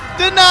be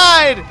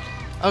denied.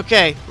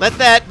 Okay, let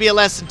that be a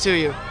lesson to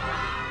you.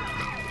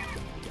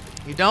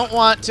 You don't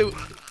want to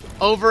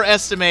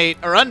overestimate,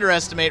 or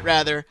underestimate,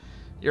 rather,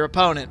 your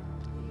opponent.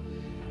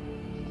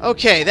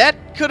 Okay,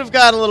 that could have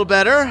gone a little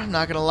better, I'm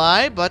not going to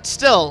lie, but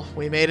still,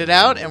 we made it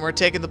out, and we're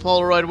taking the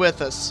Polaroid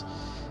with us.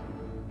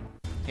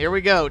 Here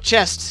we go.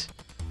 Chest.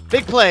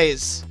 Big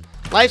plays.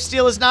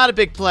 Lifesteal is not a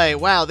big play.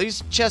 Wow,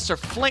 these chests are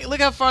look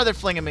how far they're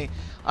flinging me.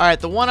 Alright,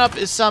 the 1-up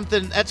is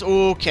something... That's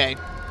okay.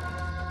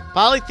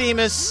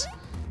 Polyphemus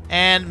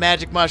and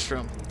Magic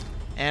Mushroom.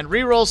 And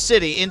Reroll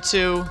City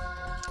into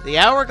the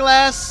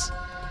Hourglass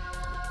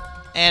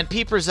and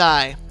Peeper's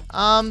Eye.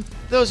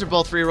 Those are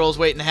both rerolls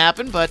waiting to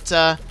happen,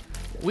 but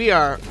we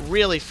are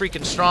really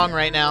freaking strong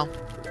right now.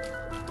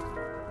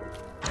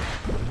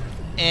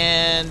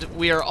 And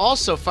we are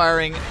also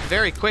firing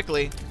very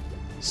quickly.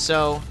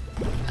 So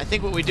I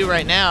think what we do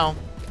right now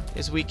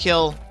is we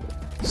kill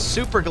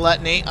Super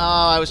Gluttony. Oh,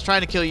 I was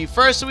trying to kill you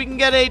first so we can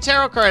get a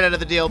tarot card out of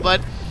the deal,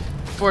 but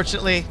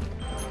unfortunately,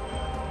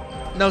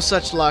 no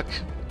such luck.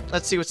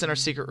 Let's see what's in our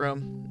secret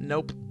room.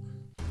 Nope.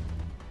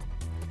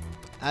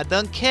 I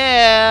don't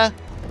care.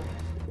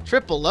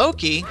 Triple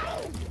Loki?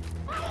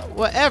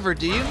 Whatever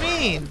do you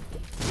mean?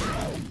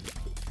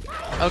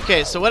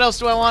 Okay, so what else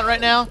do I want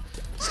right now?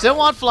 Still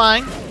want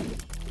flying.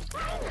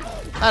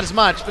 Not as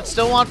much, but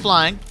still want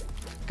flying.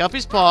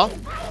 Guppy's Paw,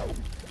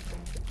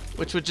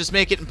 which would just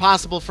make it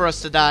impossible for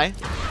us to die.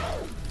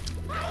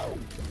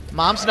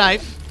 Mom's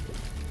Knife.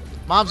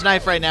 Mom's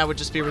Knife right now would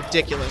just be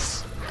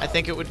ridiculous. I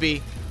think it would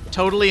be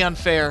totally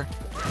unfair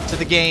to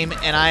the game,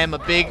 and I am a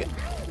big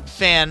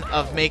fan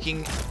of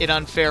making it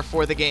unfair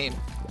for the game.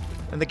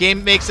 And the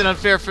game makes it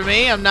unfair for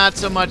me, I'm not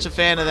so much a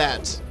fan of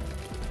that.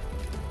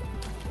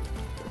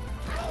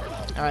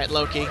 Alright,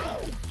 Loki.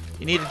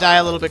 You need to die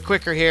a little bit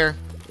quicker here.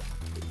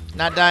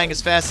 Not dying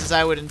as fast as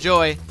I would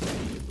enjoy.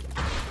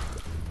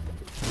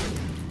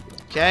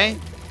 Okay.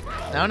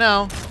 No,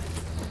 no.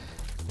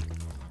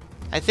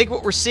 I think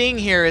what we're seeing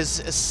here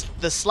is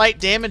the slight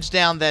damage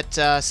down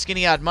that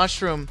Skinny Odd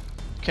Mushroom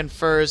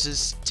confers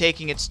is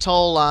taking its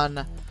toll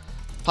on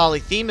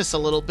Polyphemus a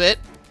little bit.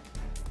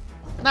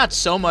 Not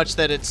so much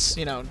that it's,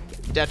 you know,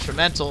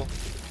 detrimental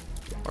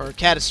or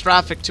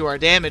catastrophic to our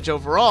damage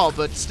overall,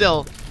 but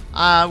still,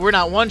 we're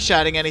not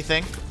one-shotting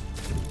anything.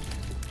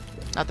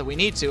 Not that we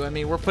need to. I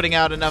mean, we're putting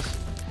out enough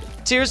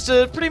tears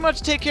to pretty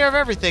much take care of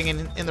everything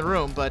in the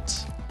room, but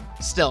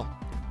still.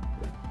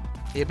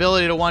 The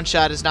ability to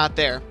one-shot is not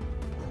there.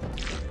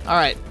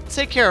 Alright,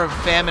 take care of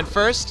Famine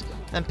first,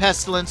 then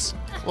Pestilence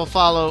will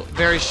follow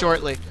very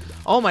shortly.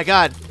 Oh my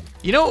god.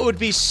 You know what would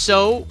be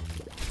so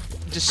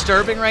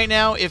disturbing right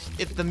now?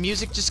 If the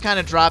music just kind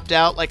of dropped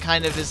out, like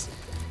kind of as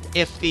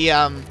if the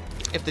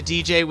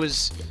DJ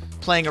was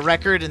playing a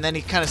record and then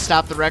he kind of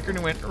stopped the record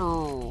and went,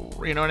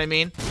 you know what I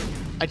mean?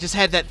 I just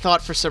had that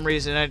thought for some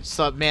reason. I just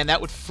thought, man,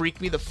 that would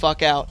freak me the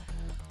fuck out.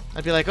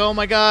 I'd be like, oh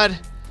my god,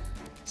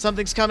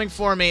 something's coming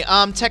for me.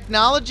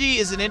 Technology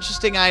is an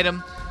interesting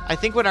item. I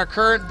think with our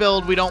current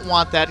build, we don't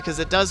want that because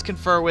it does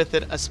confer with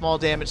it a small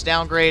damage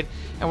downgrade,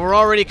 and we're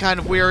already kind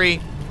of weary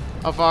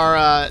of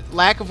our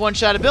lack of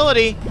one-shot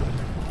ability.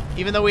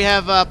 Even though we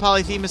have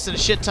Polyphemus and a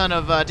shit ton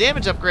of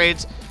damage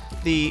upgrades,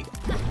 the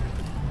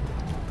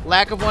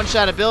lack of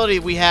one-shot ability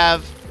we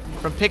have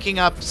from picking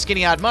up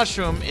Skinny Odd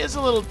Mushroom is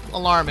a little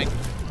alarming.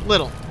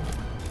 Little.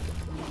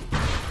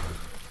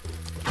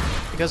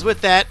 Because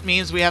with that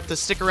means we have to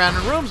stick around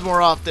in rooms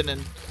more often,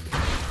 and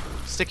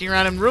sticking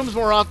around in rooms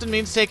more often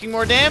means taking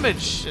more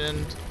damage,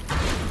 and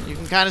you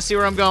can kind of see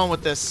where I'm going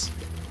with this.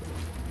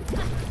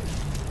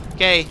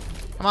 Okay,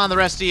 come on the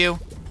rest of you.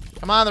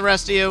 Come on the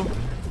rest of you.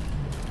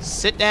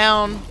 Sit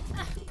down.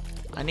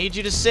 I need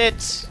you to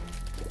sit.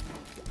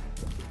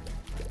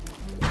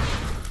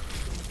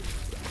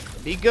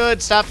 Be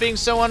good. Stop being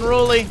so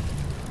unruly.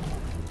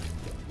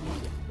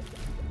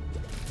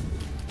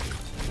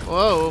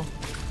 Whoa.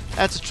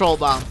 That's a troll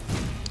bomb.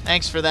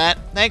 Thanks for that.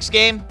 Thanks,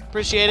 game.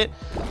 Appreciate it.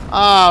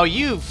 Oh,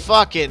 you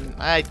fucking...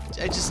 I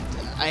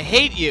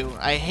hate you.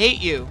 I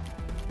hate you.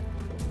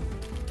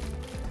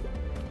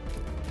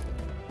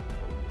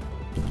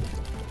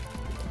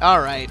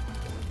 Alright.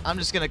 I'm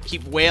just gonna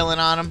keep wailing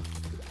on him.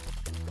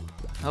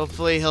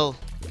 Hopefully he'll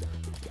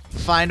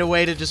find a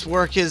way to just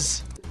work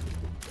his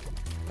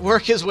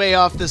way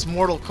off this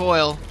mortal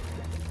coil.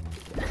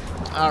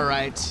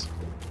 Alright.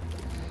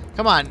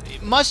 Come on.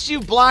 Must you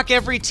block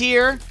every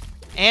tier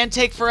and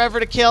take forever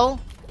to kill?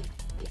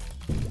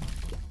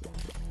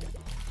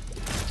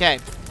 Okay.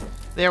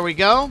 There we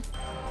go.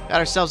 Got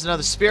ourselves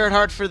another spirit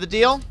heart for the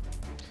deal.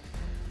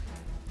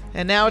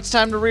 And now it's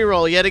time to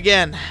reroll yet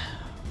again.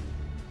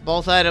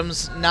 Both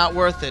items not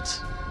worth it.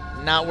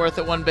 Not worth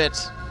it one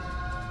bit.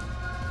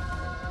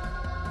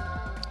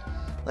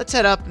 Let's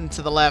head up and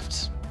to the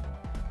left.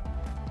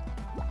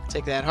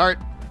 Take that heart.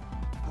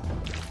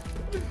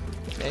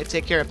 Okay,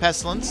 take care of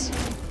Pestilence.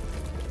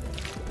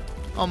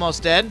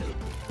 Almost dead.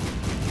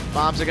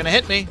 Bombs are gonna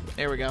hit me.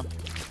 There we go.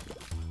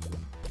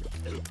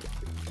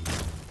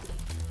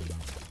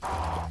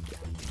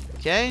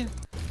 Okay.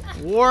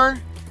 War.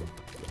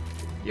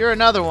 You're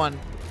another one.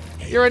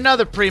 You're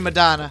another prima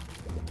donna.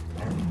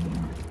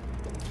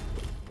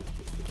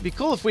 It'd be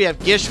cool if we have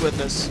Gish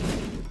with us.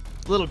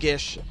 Little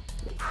Gish.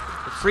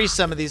 To freeze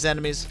some of these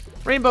enemies.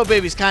 Rainbow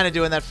Baby's kind of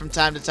doing that from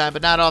time to time,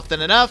 but not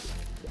often enough.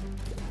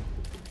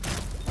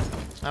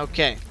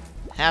 Okay.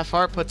 Half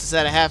heart puts us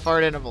at a half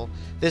heart interval.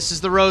 This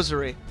is the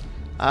rosary.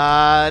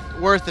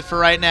 Worth it for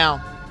right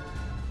now.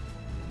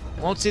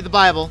 Won't see the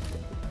Bible.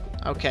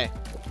 Okay.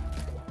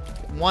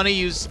 One of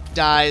you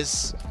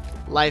dies.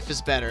 Life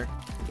is better.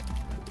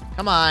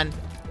 Come on.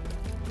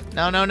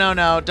 No, no, no,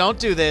 no. Don't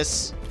do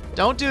this.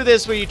 Don't do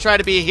this where you try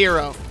to be a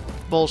hero.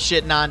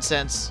 Bullshit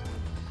nonsense.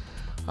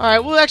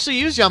 Alright, we'll actually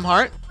use Yum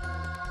Heart.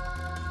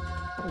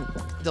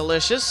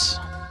 Delicious.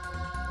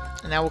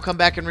 And now we'll come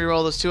back and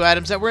reroll those two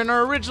items that were in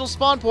our original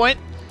spawn point.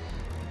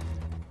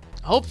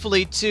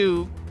 Hopefully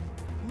to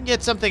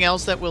get something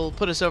else that will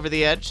put us over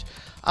the edge.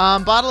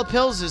 Bottle of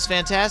pills is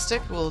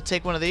fantastic. We'll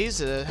take one of these.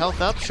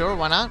 Health up, sure,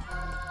 why not?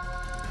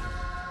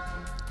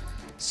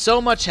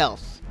 So much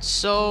health.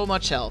 So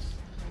much health.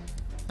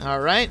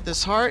 Alright,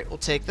 this heart, we'll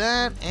take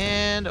that.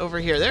 And over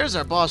here, there's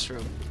our boss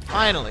room.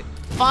 Finally.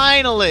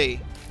 Finally!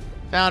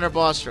 Found our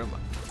boss room.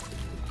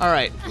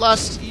 Alright,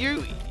 Lust,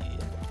 you...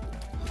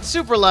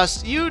 Super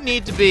Lust, you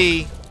need to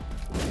be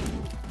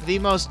the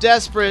most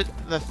desperate.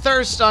 The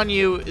thirst on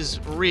you is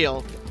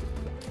real.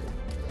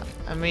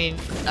 I mean,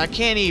 I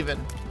can't even.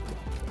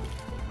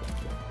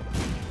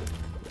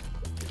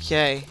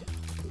 Okay.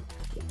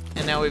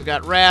 And now we've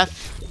got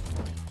Wrath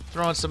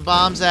throwing some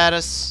bombs at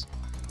us.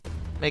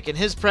 Making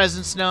his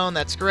presence known.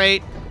 That's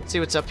great. Let's see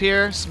what's up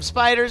here. Some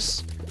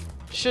spiders.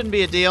 Shouldn't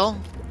be a deal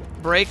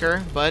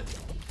breaker, but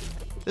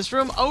this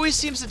room always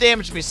seems to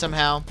damage me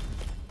somehow.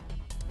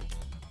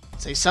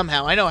 Say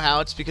somehow. I know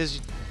how. It's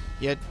because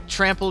you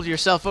trampled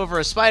yourself over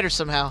a spider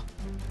somehow.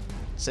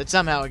 Said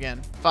somehow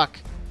again. Fuck.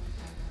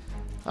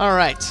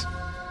 Alright.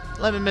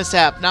 Lemon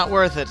Mishap. Not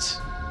worth it.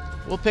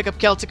 We'll pick up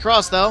Celtic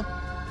Cross, though.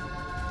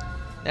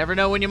 Never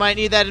know when you might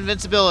need that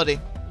invincibility.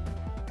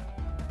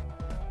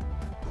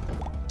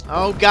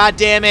 Oh, god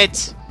damn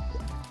it.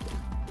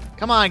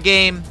 Come on,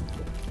 game.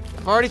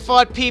 I've already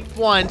fought Peep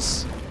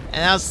once, and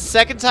that was the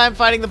second time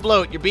fighting the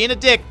bloat. You're being a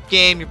dick,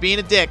 game. You're being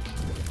a dick.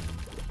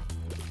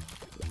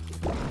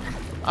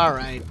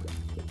 Alright.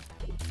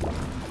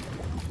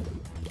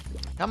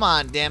 Come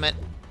on, damn it.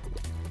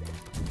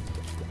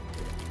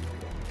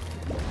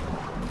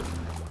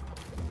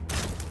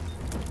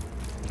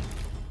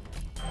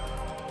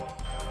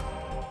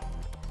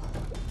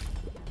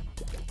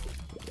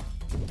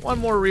 One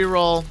more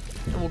reroll,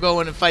 and we'll go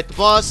in and fight the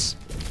boss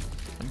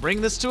and bring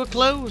this to a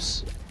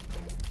close.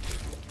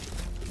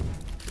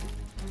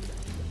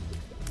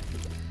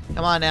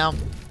 Come on now.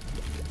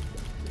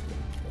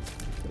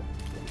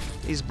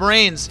 These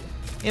brains,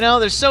 you know,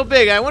 they're so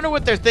big. I wonder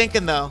what they're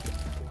thinking, though.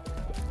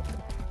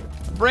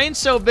 The brain's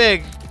so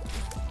big,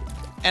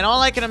 and all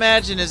I can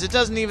imagine is it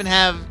doesn't even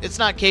have, it's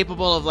not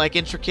capable of, like,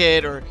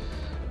 intricate or,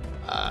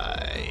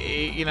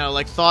 you know,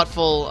 like,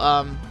 thoughtful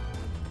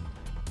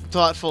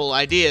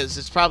ideas.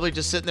 It's probably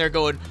just sitting there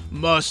going,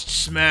 must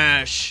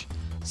smash.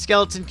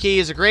 Skeleton Key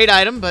is a great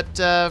item, but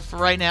for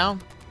right now,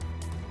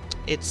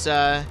 its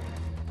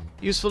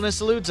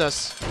usefulness eludes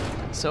us.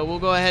 So we'll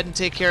go ahead and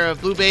take care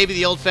of Blue Baby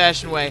the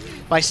old-fashioned way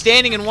by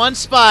standing in one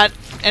spot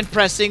and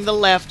pressing the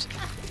left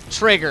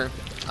trigger.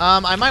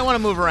 I might want to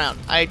move around.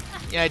 I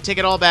take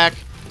it all back.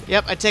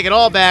 Yep, I take it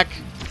all back.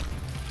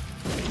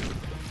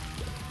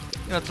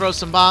 I'm gonna throw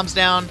some bombs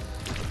down.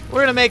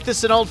 We're gonna make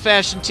this an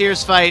old-fashioned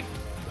Tears fight.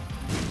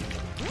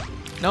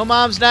 No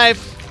mom's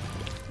knife.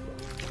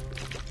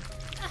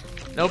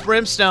 No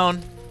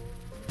brimstone.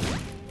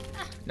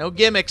 No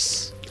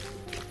gimmicks.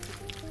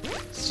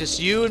 It's just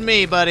you and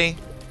me, buddy.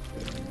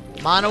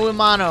 Mano a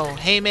mano.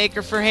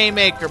 Haymaker for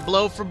haymaker.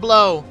 Blow for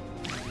blow.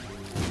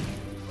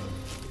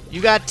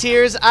 You got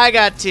tears, I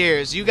got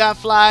tears. You got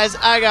flies,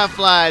 I got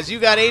flies. You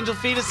got angel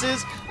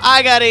fetuses,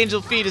 I got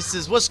angel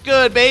fetuses. What's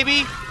good,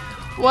 baby?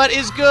 What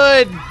is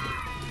good?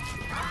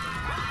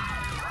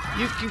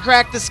 You can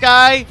crack the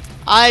sky,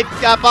 I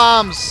got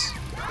bombs.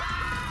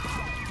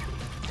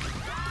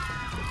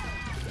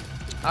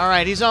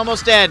 Alright, he's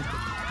almost dead.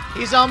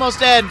 He's almost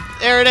dead.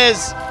 There it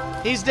is.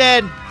 He's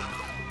dead.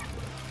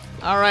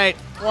 Alright,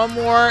 one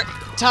more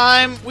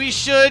time. We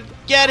should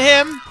get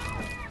him.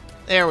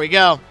 There we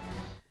go.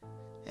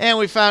 And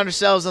we found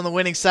ourselves on the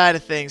winning side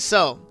of things.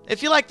 So,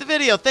 if you liked the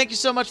video, thank you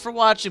so much for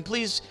watching.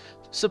 Please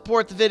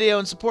support the video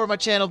and support my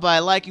channel by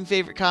liking,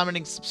 favorite,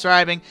 commenting,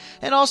 subscribing,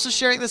 and also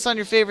sharing this on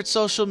your favorite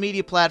social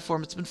media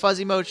platform. It's been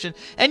Fuzzy Motion.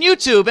 And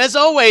YouTube, as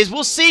always,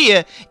 we'll see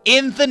you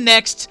in the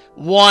next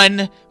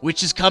one,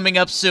 which is coming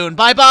up soon.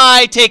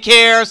 Bye-bye. Take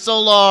care. So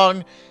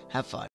long. Have fun.